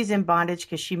 and she's in bondage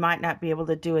because she might not be able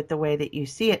to do it the way that you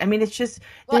see it. I mean, it's just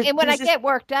Well, and when I there's just get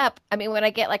worked up, I mean, when I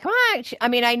get like, oh, I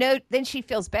mean, I know then she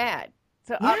feels bad.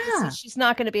 So obviously yeah. she's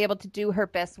not going to be able to do her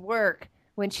best work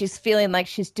when she's feeling like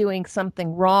she's doing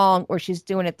something wrong or she's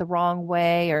doing it the wrong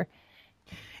way or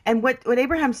And what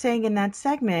Abraham's saying in that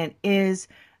segment is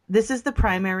this is the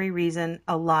primary reason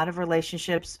a lot of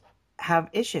relationships have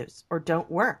issues or don't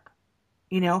work,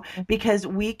 because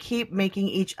we keep making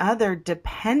each other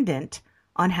dependent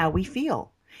on how we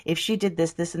feel. If she did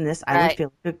this, this, and this, Right.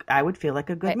 I would feel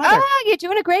like a good Right. mother. Oh, you're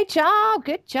doing a great job.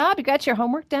 Good job. You got your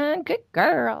homework done. Good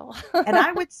girl. And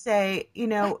I would say,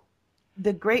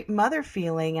 the great mother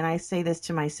feeling, and I say this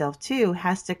to myself too,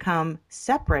 has to come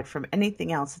separate from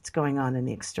anything else that's going on in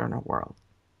the external world.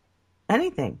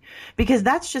 Anything. Because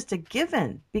that's just a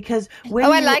given. Because when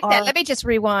I you like that. are... Let me just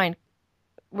rewind.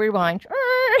 No,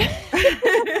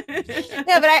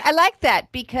 but I like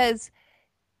that because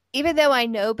even though I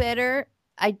know better,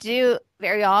 I do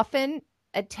very often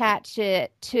attach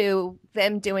it to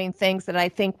them doing things that I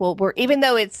think will work, even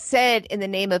though it's said in the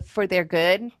name of for their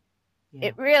good. Yeah.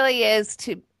 It really is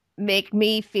to make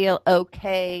me feel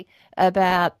okay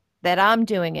about that I'm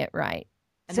doing it right.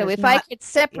 And So there's if I not- could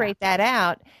separate that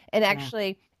out and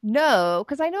actually know,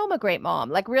 because I know I'm a great mom,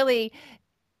 like really,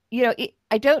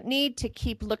 I don't need to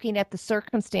keep looking at the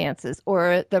circumstances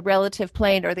or the relative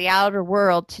plane or the outer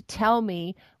world to tell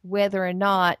me whether or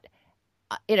not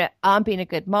I'm being a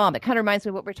good mom. It kind of reminds me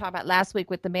of what we were talking about last week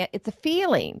with the man. It's a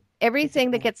feeling.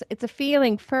 Everything it's a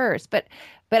feeling first. But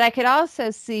I could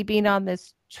also see being on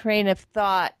this train of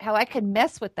thought, how I could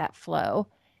mess with that flow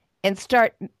and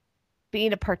start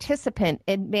being a participant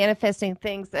in manifesting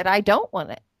things that I don't want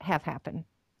to have happen.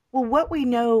 Well, what we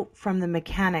know from the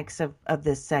mechanics of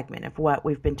this segment, of what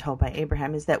we've been told by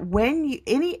Abraham, is that when you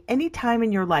any time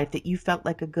in your life that you felt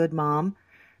like a good mom,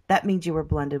 that means you were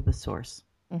blended with Source.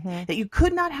 Mm-hmm. That you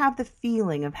could not have the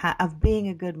feeling of being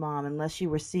a good mom unless you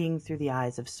were seeing through the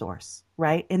eyes of Source,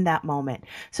 right? In that moment.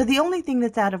 So the only thing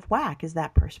that's out of whack is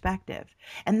that perspective.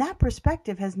 And that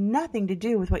perspective has nothing to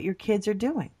do with what your kids are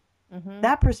doing. Mm-hmm.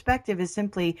 That perspective is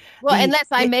simply... unless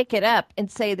I make it up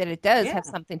and say that it does have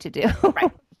something to do.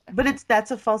 Right. But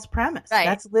that's a false premise. Right.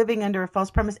 That's living under a false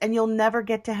premise, and you'll never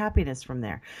get to happiness from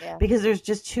there because there's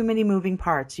just too many moving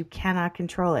parts. You cannot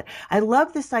control it. I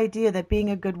love this idea that being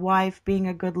a good wife, being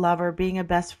a good lover, being a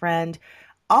best friend,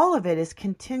 all of it is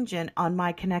contingent on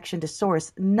my connection to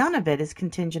Source. None of it is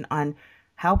contingent on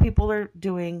how people are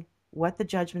doing, what the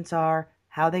judgments are,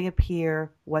 how they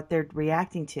appear, what they're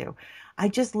reacting to. I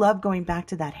just love going back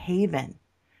to that haven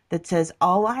that says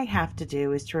all I have to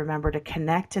do is to remember to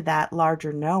connect to that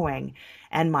larger knowing,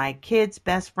 and my kids,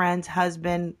 best friends,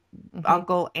 husband,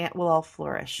 uncle, aunt will all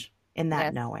flourish in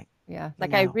that knowing. Yeah.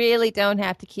 Like I really don't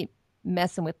have to keep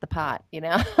messing with the pot,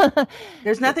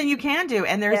 There's nothing you can do,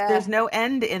 and there's no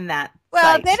end in that. Well,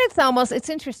 sight. then it's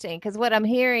interesting because what I'm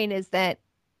hearing is that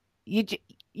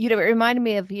it reminded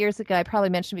me of years ago. I probably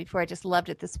mentioned before. I just loved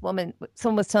it. This woman,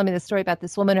 someone was telling me the story about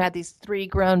this woman who had these 3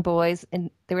 grown boys,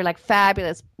 and they were like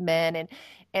fabulous men.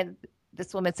 And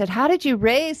this woman said, "How did you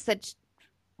raise such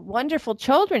wonderful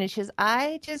children?" And she says,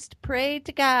 "I just prayed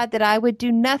to God that I would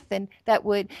do nothing that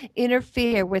would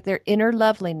interfere with their inner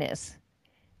loveliness."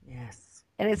 Yes.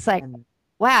 And it's like,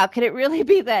 wow, could it really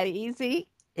be that easy?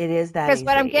 It is that Because easy.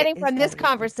 what I'm getting from this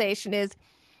conversation is,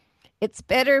 it's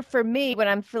better for me when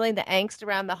I'm feeling the angst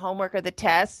around the homework or the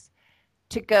tests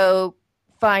to go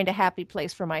find a happy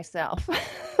place for myself.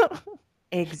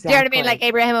 Exactly. Do you know what I mean? Like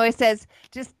Abraham always says,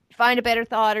 just find a better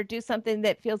thought or do something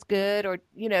that feels good, or,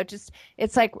 just,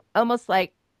 it's like almost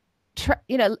like,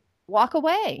 walk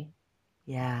away.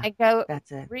 Yeah. And go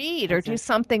that's it. read or do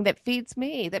something that feeds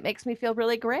me, that makes me feel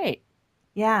really great.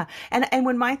 Yeah. And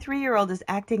when my 3-year-old is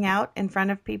acting out in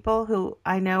front of people who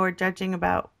I know are judging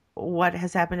about what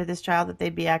has happened to this child, that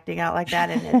they'd be acting out like that,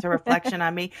 and it's a reflection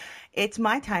on me, it's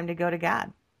my time to go to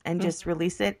God and just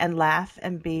release it and laugh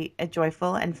and be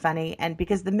joyful and funny. And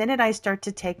because the minute I start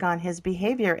to take on his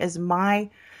behavior as my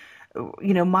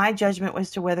judgment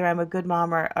as to whether I'm a good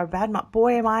mom or a bad mom,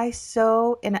 boy, am I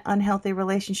so in an unhealthy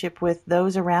relationship with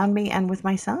those around me and with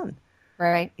my son.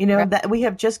 Right. That we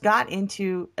have just got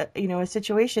into, a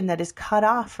situation that is cut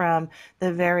off from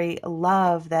the very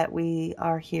love that we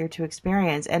are here to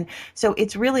experience. And so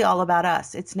it's really all about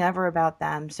us. It's never about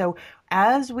them. So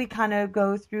as we kind of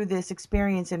go through this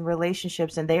experience in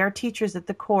relationships, and they are teachers at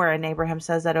the core, and Abraham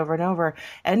says that over and over,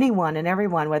 anyone and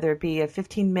everyone, whether it be a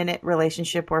 15-minute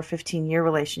relationship or a 15-year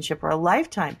relationship or a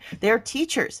lifetime, they're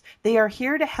teachers. They are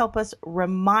here to help us,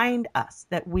 remind us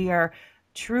that we are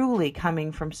truly coming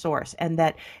from source, and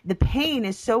that the pain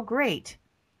is so great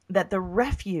that the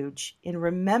refuge in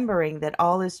remembering that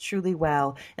all is truly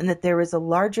well, and that there is a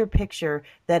larger picture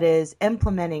that is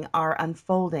implementing our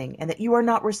unfolding, and that you are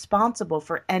not responsible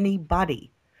for anybody.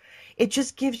 It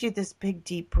just gives you this big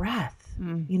deep breath,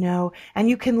 and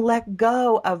you can let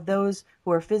go of those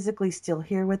who are physically still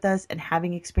here with us and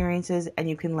having experiences, and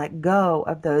you can let go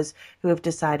of those who have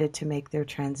decided to make their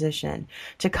transition.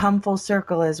 To come full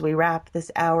circle as we wrap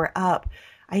this hour up,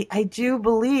 I do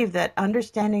believe that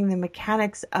understanding the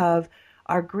mechanics of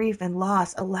our grief and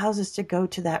loss allows us to go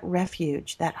to that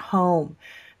refuge, that home,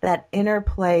 that inner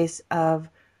place of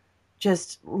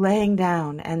just laying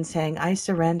down and saying, I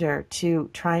surrender to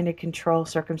trying to control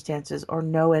circumstances or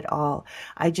know it all.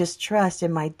 I just trust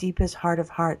in my deepest heart of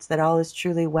hearts that all is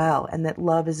truly well, and that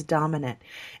love is dominant,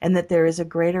 and that there is a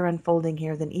greater unfolding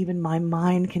here than even my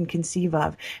mind can conceive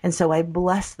of. And so I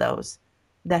bless those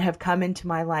that have come into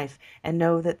my life and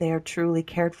know that they are truly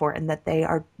cared for, and that they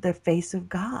are the face of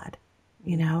God.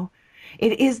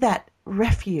 It is that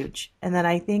refuge. And then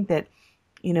I think that,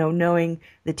 knowing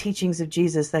the teachings of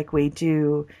Jesus like we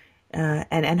do,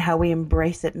 and how we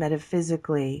embrace it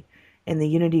metaphysically in the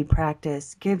unity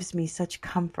practice, gives me such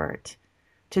comfort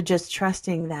to just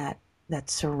trusting that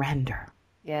surrender.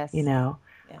 Yes.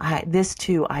 This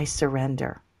too, I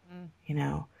surrender.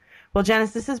 Well,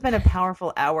 Janice, this has been a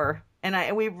powerful hour,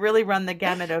 and we've really run the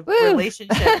gamut of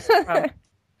relationships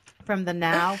from the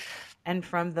now and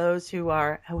from those who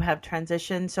have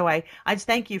transitioned. So I just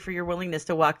thank you for your willingness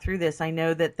to walk through this. I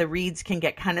know that the reeds can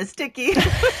get kind of sticky.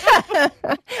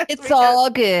 It's all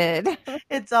good.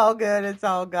 It's all good. It's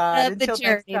all God. Until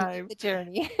next time. The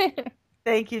journey.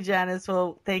 Thank you, Janice.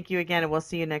 Well, thank you again, and we'll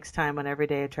see you next time on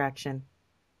Everyday Attraction.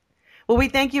 Well, we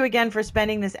thank you again for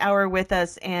spending this hour with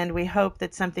us, and we hope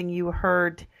that something you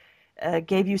heard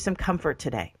gave you some comfort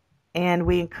today. And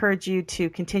we encourage you to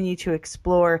continue to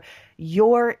explore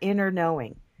your inner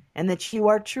knowing, and that you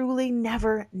are truly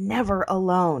never, never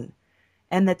alone,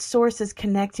 and that Source is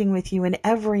connecting with you in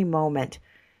every moment,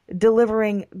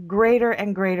 delivering greater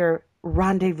and greater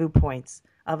rendezvous points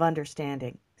of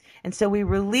understanding. And so we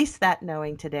release that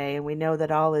knowing today, and we know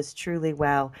that all is truly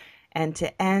well. And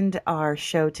to end our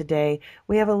show today,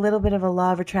 we have a little bit of a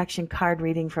Law of Attraction card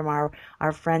reading from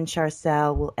our friend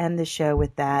Charcel. We'll end the show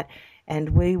with that. And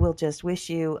we will just wish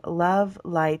you love,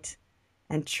 light,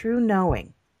 and true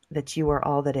knowing that you are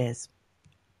all that is.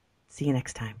 See you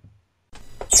next time.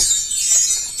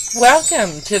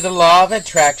 Welcome to the Law of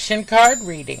Attraction card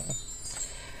reading.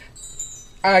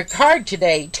 Our card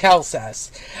today tells us,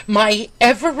 my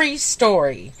every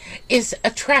story is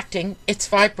attracting its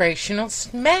vibrational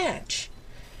match.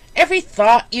 Every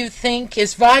thought you think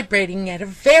is vibrating at a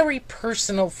very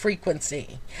personal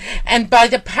frequency, and by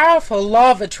the powerful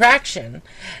law of attraction,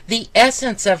 the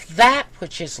essence of that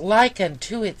which is like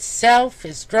unto itself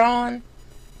is drawn.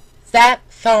 That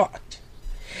thought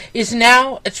is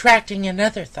now attracting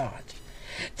another thought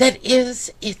that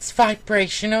is its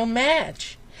vibrational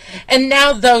match. And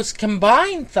now those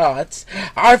combined thoughts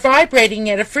are vibrating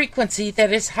at a frequency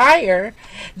that is higher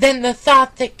than the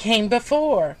thought that came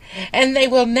before. And they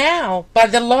will now, by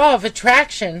the law of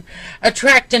attraction,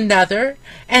 attract another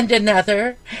and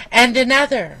another and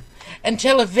another,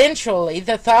 until eventually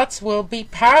the thoughts will be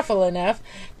powerful enough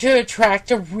to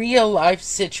attract a real-life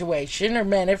situation or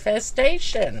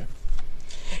manifestation.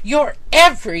 Your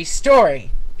every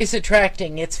story is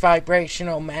attracting its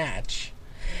vibrational match.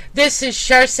 This is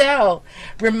Charcel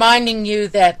reminding you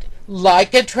that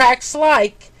like attracts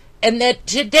like, and that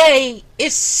today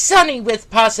is sunny with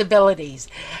possibilities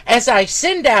as I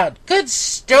send out good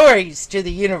stories to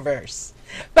the universe.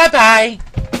 Bye-bye.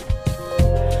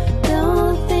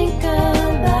 Don't think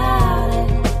about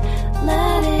it.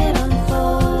 Let it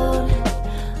unfold.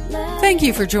 Thank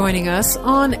Thank you for joining us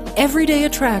on Everyday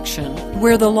Attraction,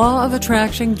 where the law of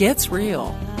attraction gets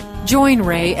real. Join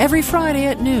Ray every Friday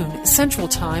at noon Central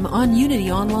Time on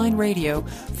Unity Online Radio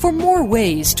for more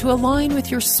ways to align with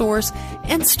your source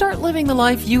and start living the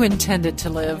life you intended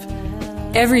to live.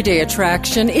 Everyday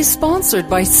Attraction is sponsored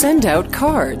by Send Out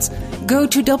Cards. Go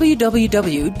to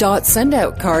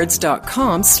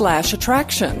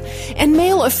www.sendoutcards.com/attraction and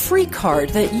mail a free card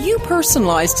that you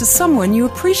personalize to someone you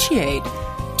appreciate.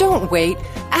 Don't wait.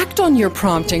 Act on your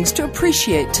promptings to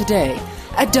appreciate today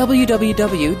at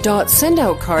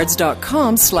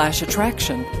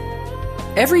www.sendoutcards.com/attraction.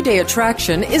 Everyday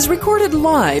Attraction is recorded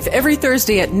live every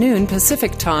Thursday at noon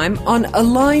Pacific Time on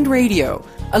Aligned Radio,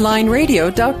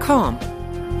 alignradio.com.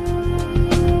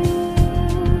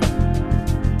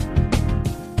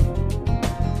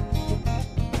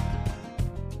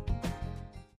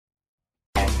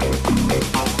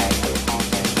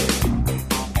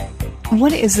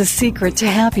 What is the secret to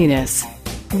happiness?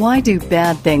 Why do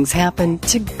bad things happen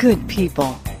to good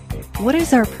people? What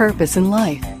is our purpose in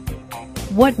life?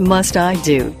 What must I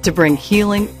do to bring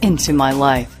healing into my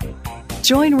life?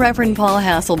 Join Reverend Paul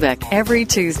Hasselbeck every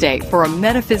Tuesday for a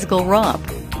metaphysical romp.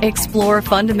 Explore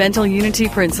fundamental unity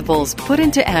principles put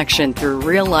into action through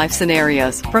real-life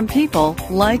scenarios from people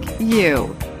like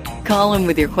you. Call him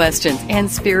with your questions and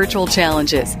spiritual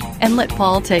challenges, and let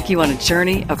Paul take you on a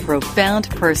journey of profound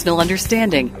personal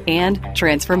understanding and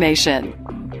transformation.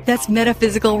 That's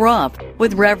Metaphysical Romp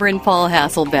with Reverend Paul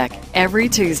Hasselbeck every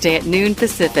Tuesday at noon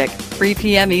Pacific, 3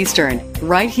 p.m. Eastern,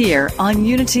 right here on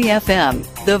Unity FM,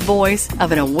 the voice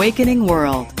of an awakening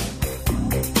world.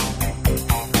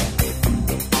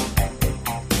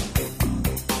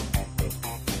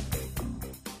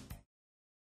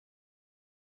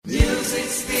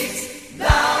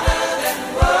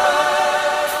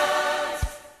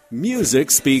 Music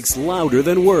Speaks Louder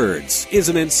Than Words is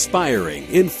an inspiring,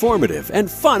 informative, and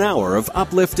fun hour of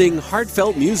uplifting,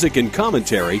 heartfelt music and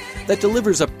commentary that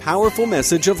delivers a powerful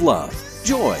message of love,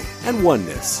 joy, and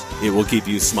oneness. It will keep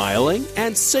you smiling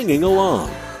and singing along.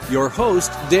 Your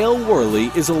host, Dale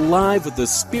Worley, is alive with the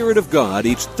Spirit of God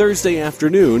each Thursday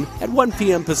afternoon at 1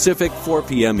 p.m. Pacific, 4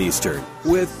 p.m. Eastern,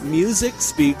 with Music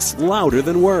Speaks Louder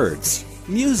Than Words.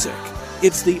 Music.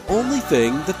 It's the only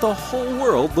thing that the whole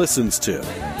world listens to.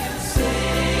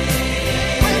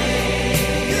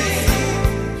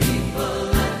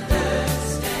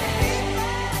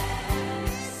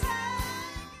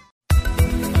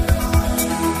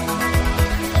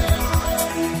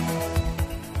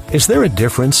 Is there a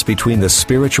difference between the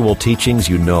spiritual teachings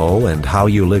you know and how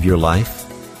you live your life?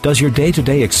 Does your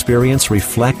day-to-day experience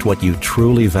reflect what you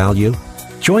truly value?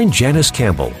 Join Janice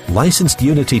Campbell, licensed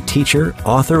Unity teacher,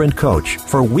 author, and coach,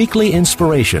 for weekly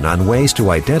inspiration on ways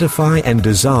to identify and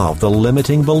dissolve the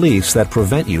limiting beliefs that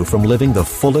prevent you from living the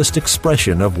fullest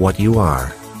expression of what you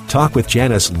are. Talk with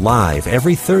Janice live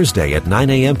every Thursday at 9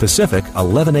 a.m. Pacific,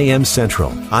 11 a.m.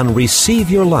 Central on Receive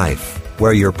Your Life,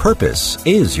 where your purpose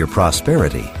is your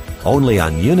prosperity. Only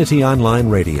on Unity Online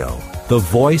Radio, the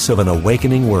voice of an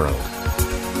awakening world.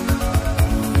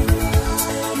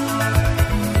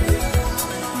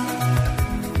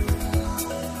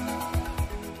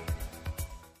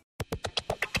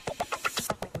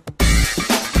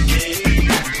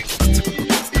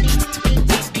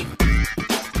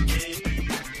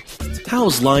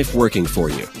 How's life working for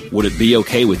you? Would it be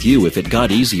okay with you if it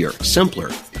got easier,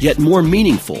 simpler, yet more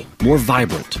meaningful, more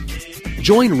vibrant?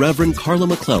 Join Reverend Carla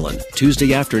McClellan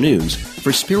Tuesday afternoons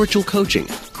for spiritual coaching,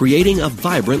 creating a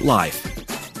vibrant life.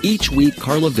 Each week,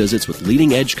 Carla visits with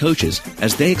leading-edge coaches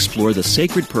as they explore the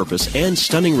sacred purpose and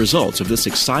stunning results of this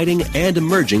exciting and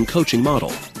emerging coaching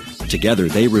model. Together,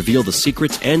 they reveal the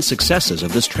secrets and successes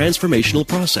of this transformational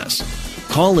process.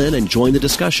 Call in and join the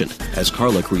discussion as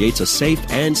Carla creates a safe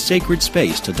and sacred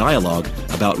space to dialogue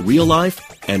about real life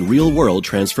and real-world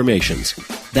transformations.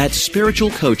 That's spiritual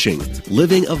coaching,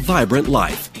 living a vibrant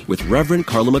life with Reverend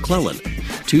Carla McClellan.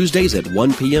 Tuesdays at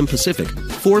 1 p.m. Pacific,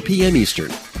 4 p.m.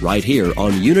 Eastern, right here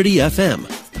on Unity FM,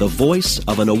 the voice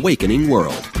of an awakening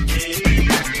world.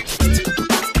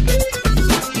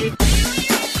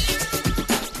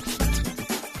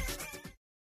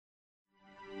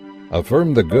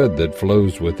 Affirm the good that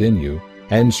flows within you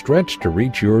and stretch to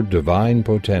reach your divine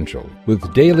potential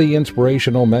with daily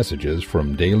inspirational messages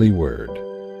from Daily Word.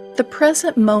 The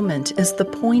present moment is the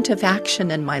point of action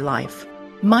in my life,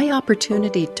 my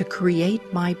opportunity to create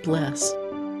my bliss.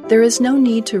 There is no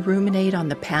need to ruminate on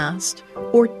the past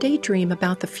or daydream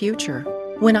about the future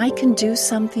when I can do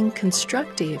something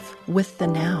constructive with the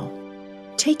now.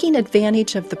 Taking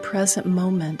advantage of the present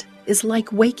moment is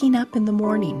like waking up in the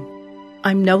morning.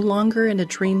 I'm no longer in a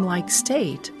dreamlike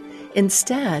state.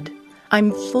 Instead,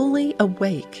 I'm fully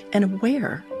awake and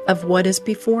aware of what is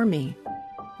before me.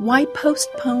 Why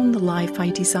postpone the life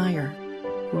I desire?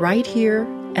 Right here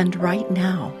and right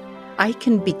now, I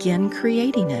can begin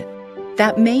creating it.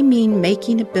 That may mean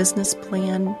making a business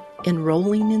plan,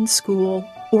 enrolling in school,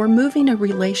 or moving a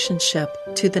relationship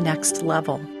to the next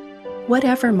level.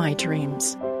 Whatever my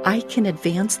dreams, I can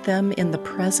advance them in the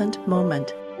present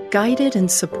moment, guided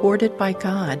and supported by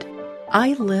God.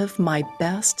 I live my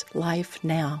best life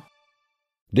now.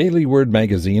 Daily Word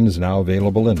magazine is now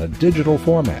available in a digital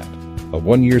format. A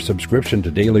 1-year subscription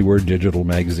to Daily Word digital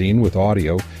magazine with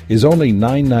audio is only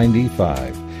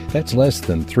 $9.95. That's less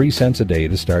than 3 cents a day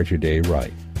to start your day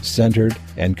right, centered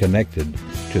and connected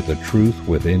to the truth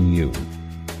within you.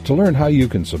 To learn how you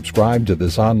can subscribe to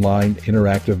this online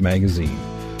interactive magazine,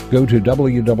 go to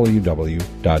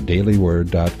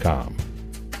www.dailyword.com.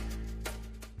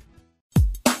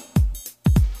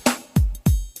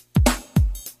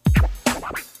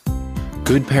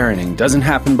 Good parenting doesn't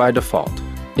happen by default.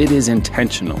 It is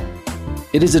intentional.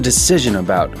 It is a decision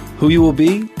about who you will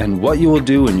be and what you will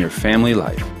do in your family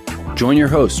life. Join your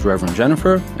hosts, Reverend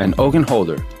Jennifer and Ogun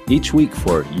Holder, each week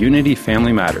for Unity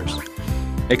Family Matters.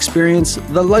 Experience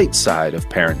the light side of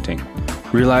parenting,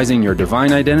 realizing your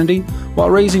divine identity while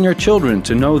raising your children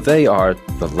to know they are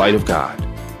the light of God.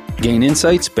 Gain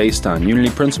insights based on Unity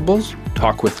principles,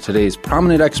 talk with today's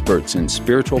prominent experts in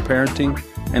spiritual parenting,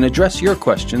 and address your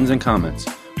questions and comments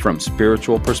from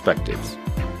spiritual perspectives.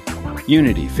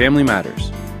 Unity Family Matters,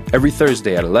 every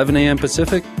Thursday at 11 a.m.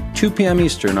 Pacific, 2 p.m.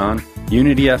 Eastern on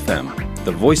Unity FM,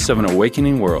 the voice of an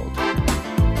awakening world.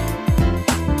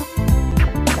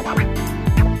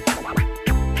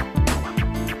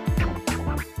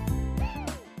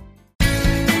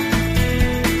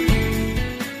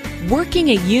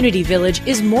 Working at Unity Village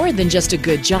is more than just a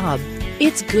good job.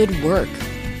 It's good work.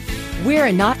 We're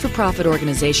a not-for-profit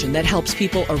organization that helps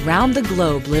people around the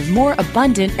globe live more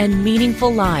abundant and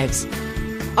meaningful lives.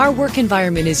 Our work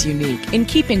environment is unique, in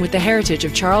keeping with the heritage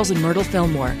of Charles and Myrtle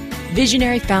Fillmore,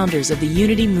 visionary founders of the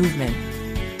Unity movement.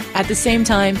 At the same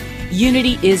time,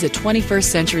 Unity is a 21st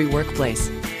century workplace.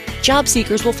 Job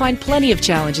seekers will find plenty of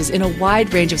challenges in a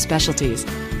wide range of specialties,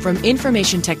 from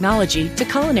information technology to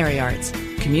culinary arts,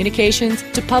 communications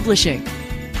to publishing,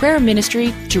 prayer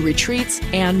ministry to retreats,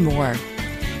 and more.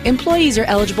 Employees are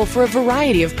eligible for a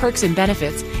variety of perks and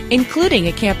benefits, including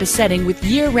a campus setting with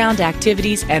year-round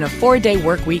activities and a 4-day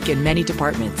work week in many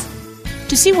departments.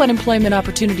 To see what employment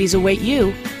opportunities await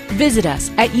you, visit us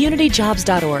at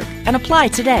unityjobs.org and apply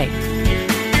today.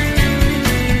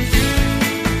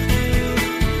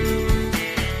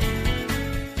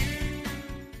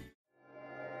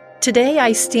 Today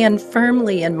I stand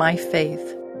firmly in my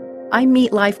faith. I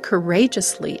meet life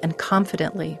courageously and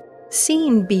confidently,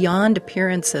 seeing beyond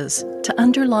appearances to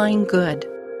underlying good.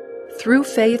 Through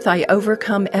faith, I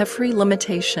overcome every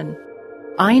limitation.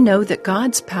 I know that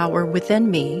God's power within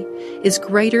me is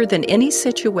greater than any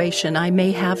situation I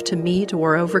may have to meet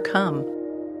or overcome.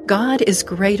 God is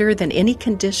greater than any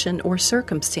condition or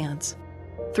circumstance.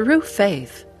 Through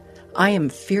faith, I am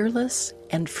fearless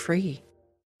and free.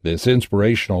 This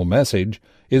inspirational message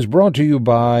is brought to you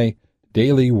by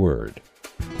Daily Word.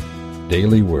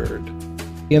 Daily Word.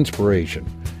 Inspiration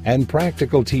and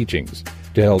practical teachings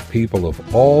to help people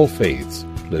of all faiths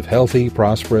live healthy,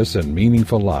 prosperous, and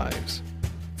meaningful lives.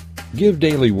 Give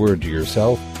Daily Word to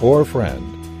yourself or a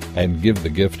friend and give the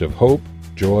gift of hope,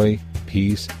 joy,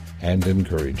 peace, and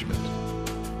encouragement.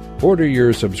 Order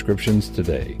your subscriptions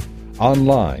today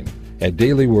online at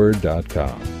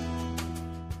dailyword.com.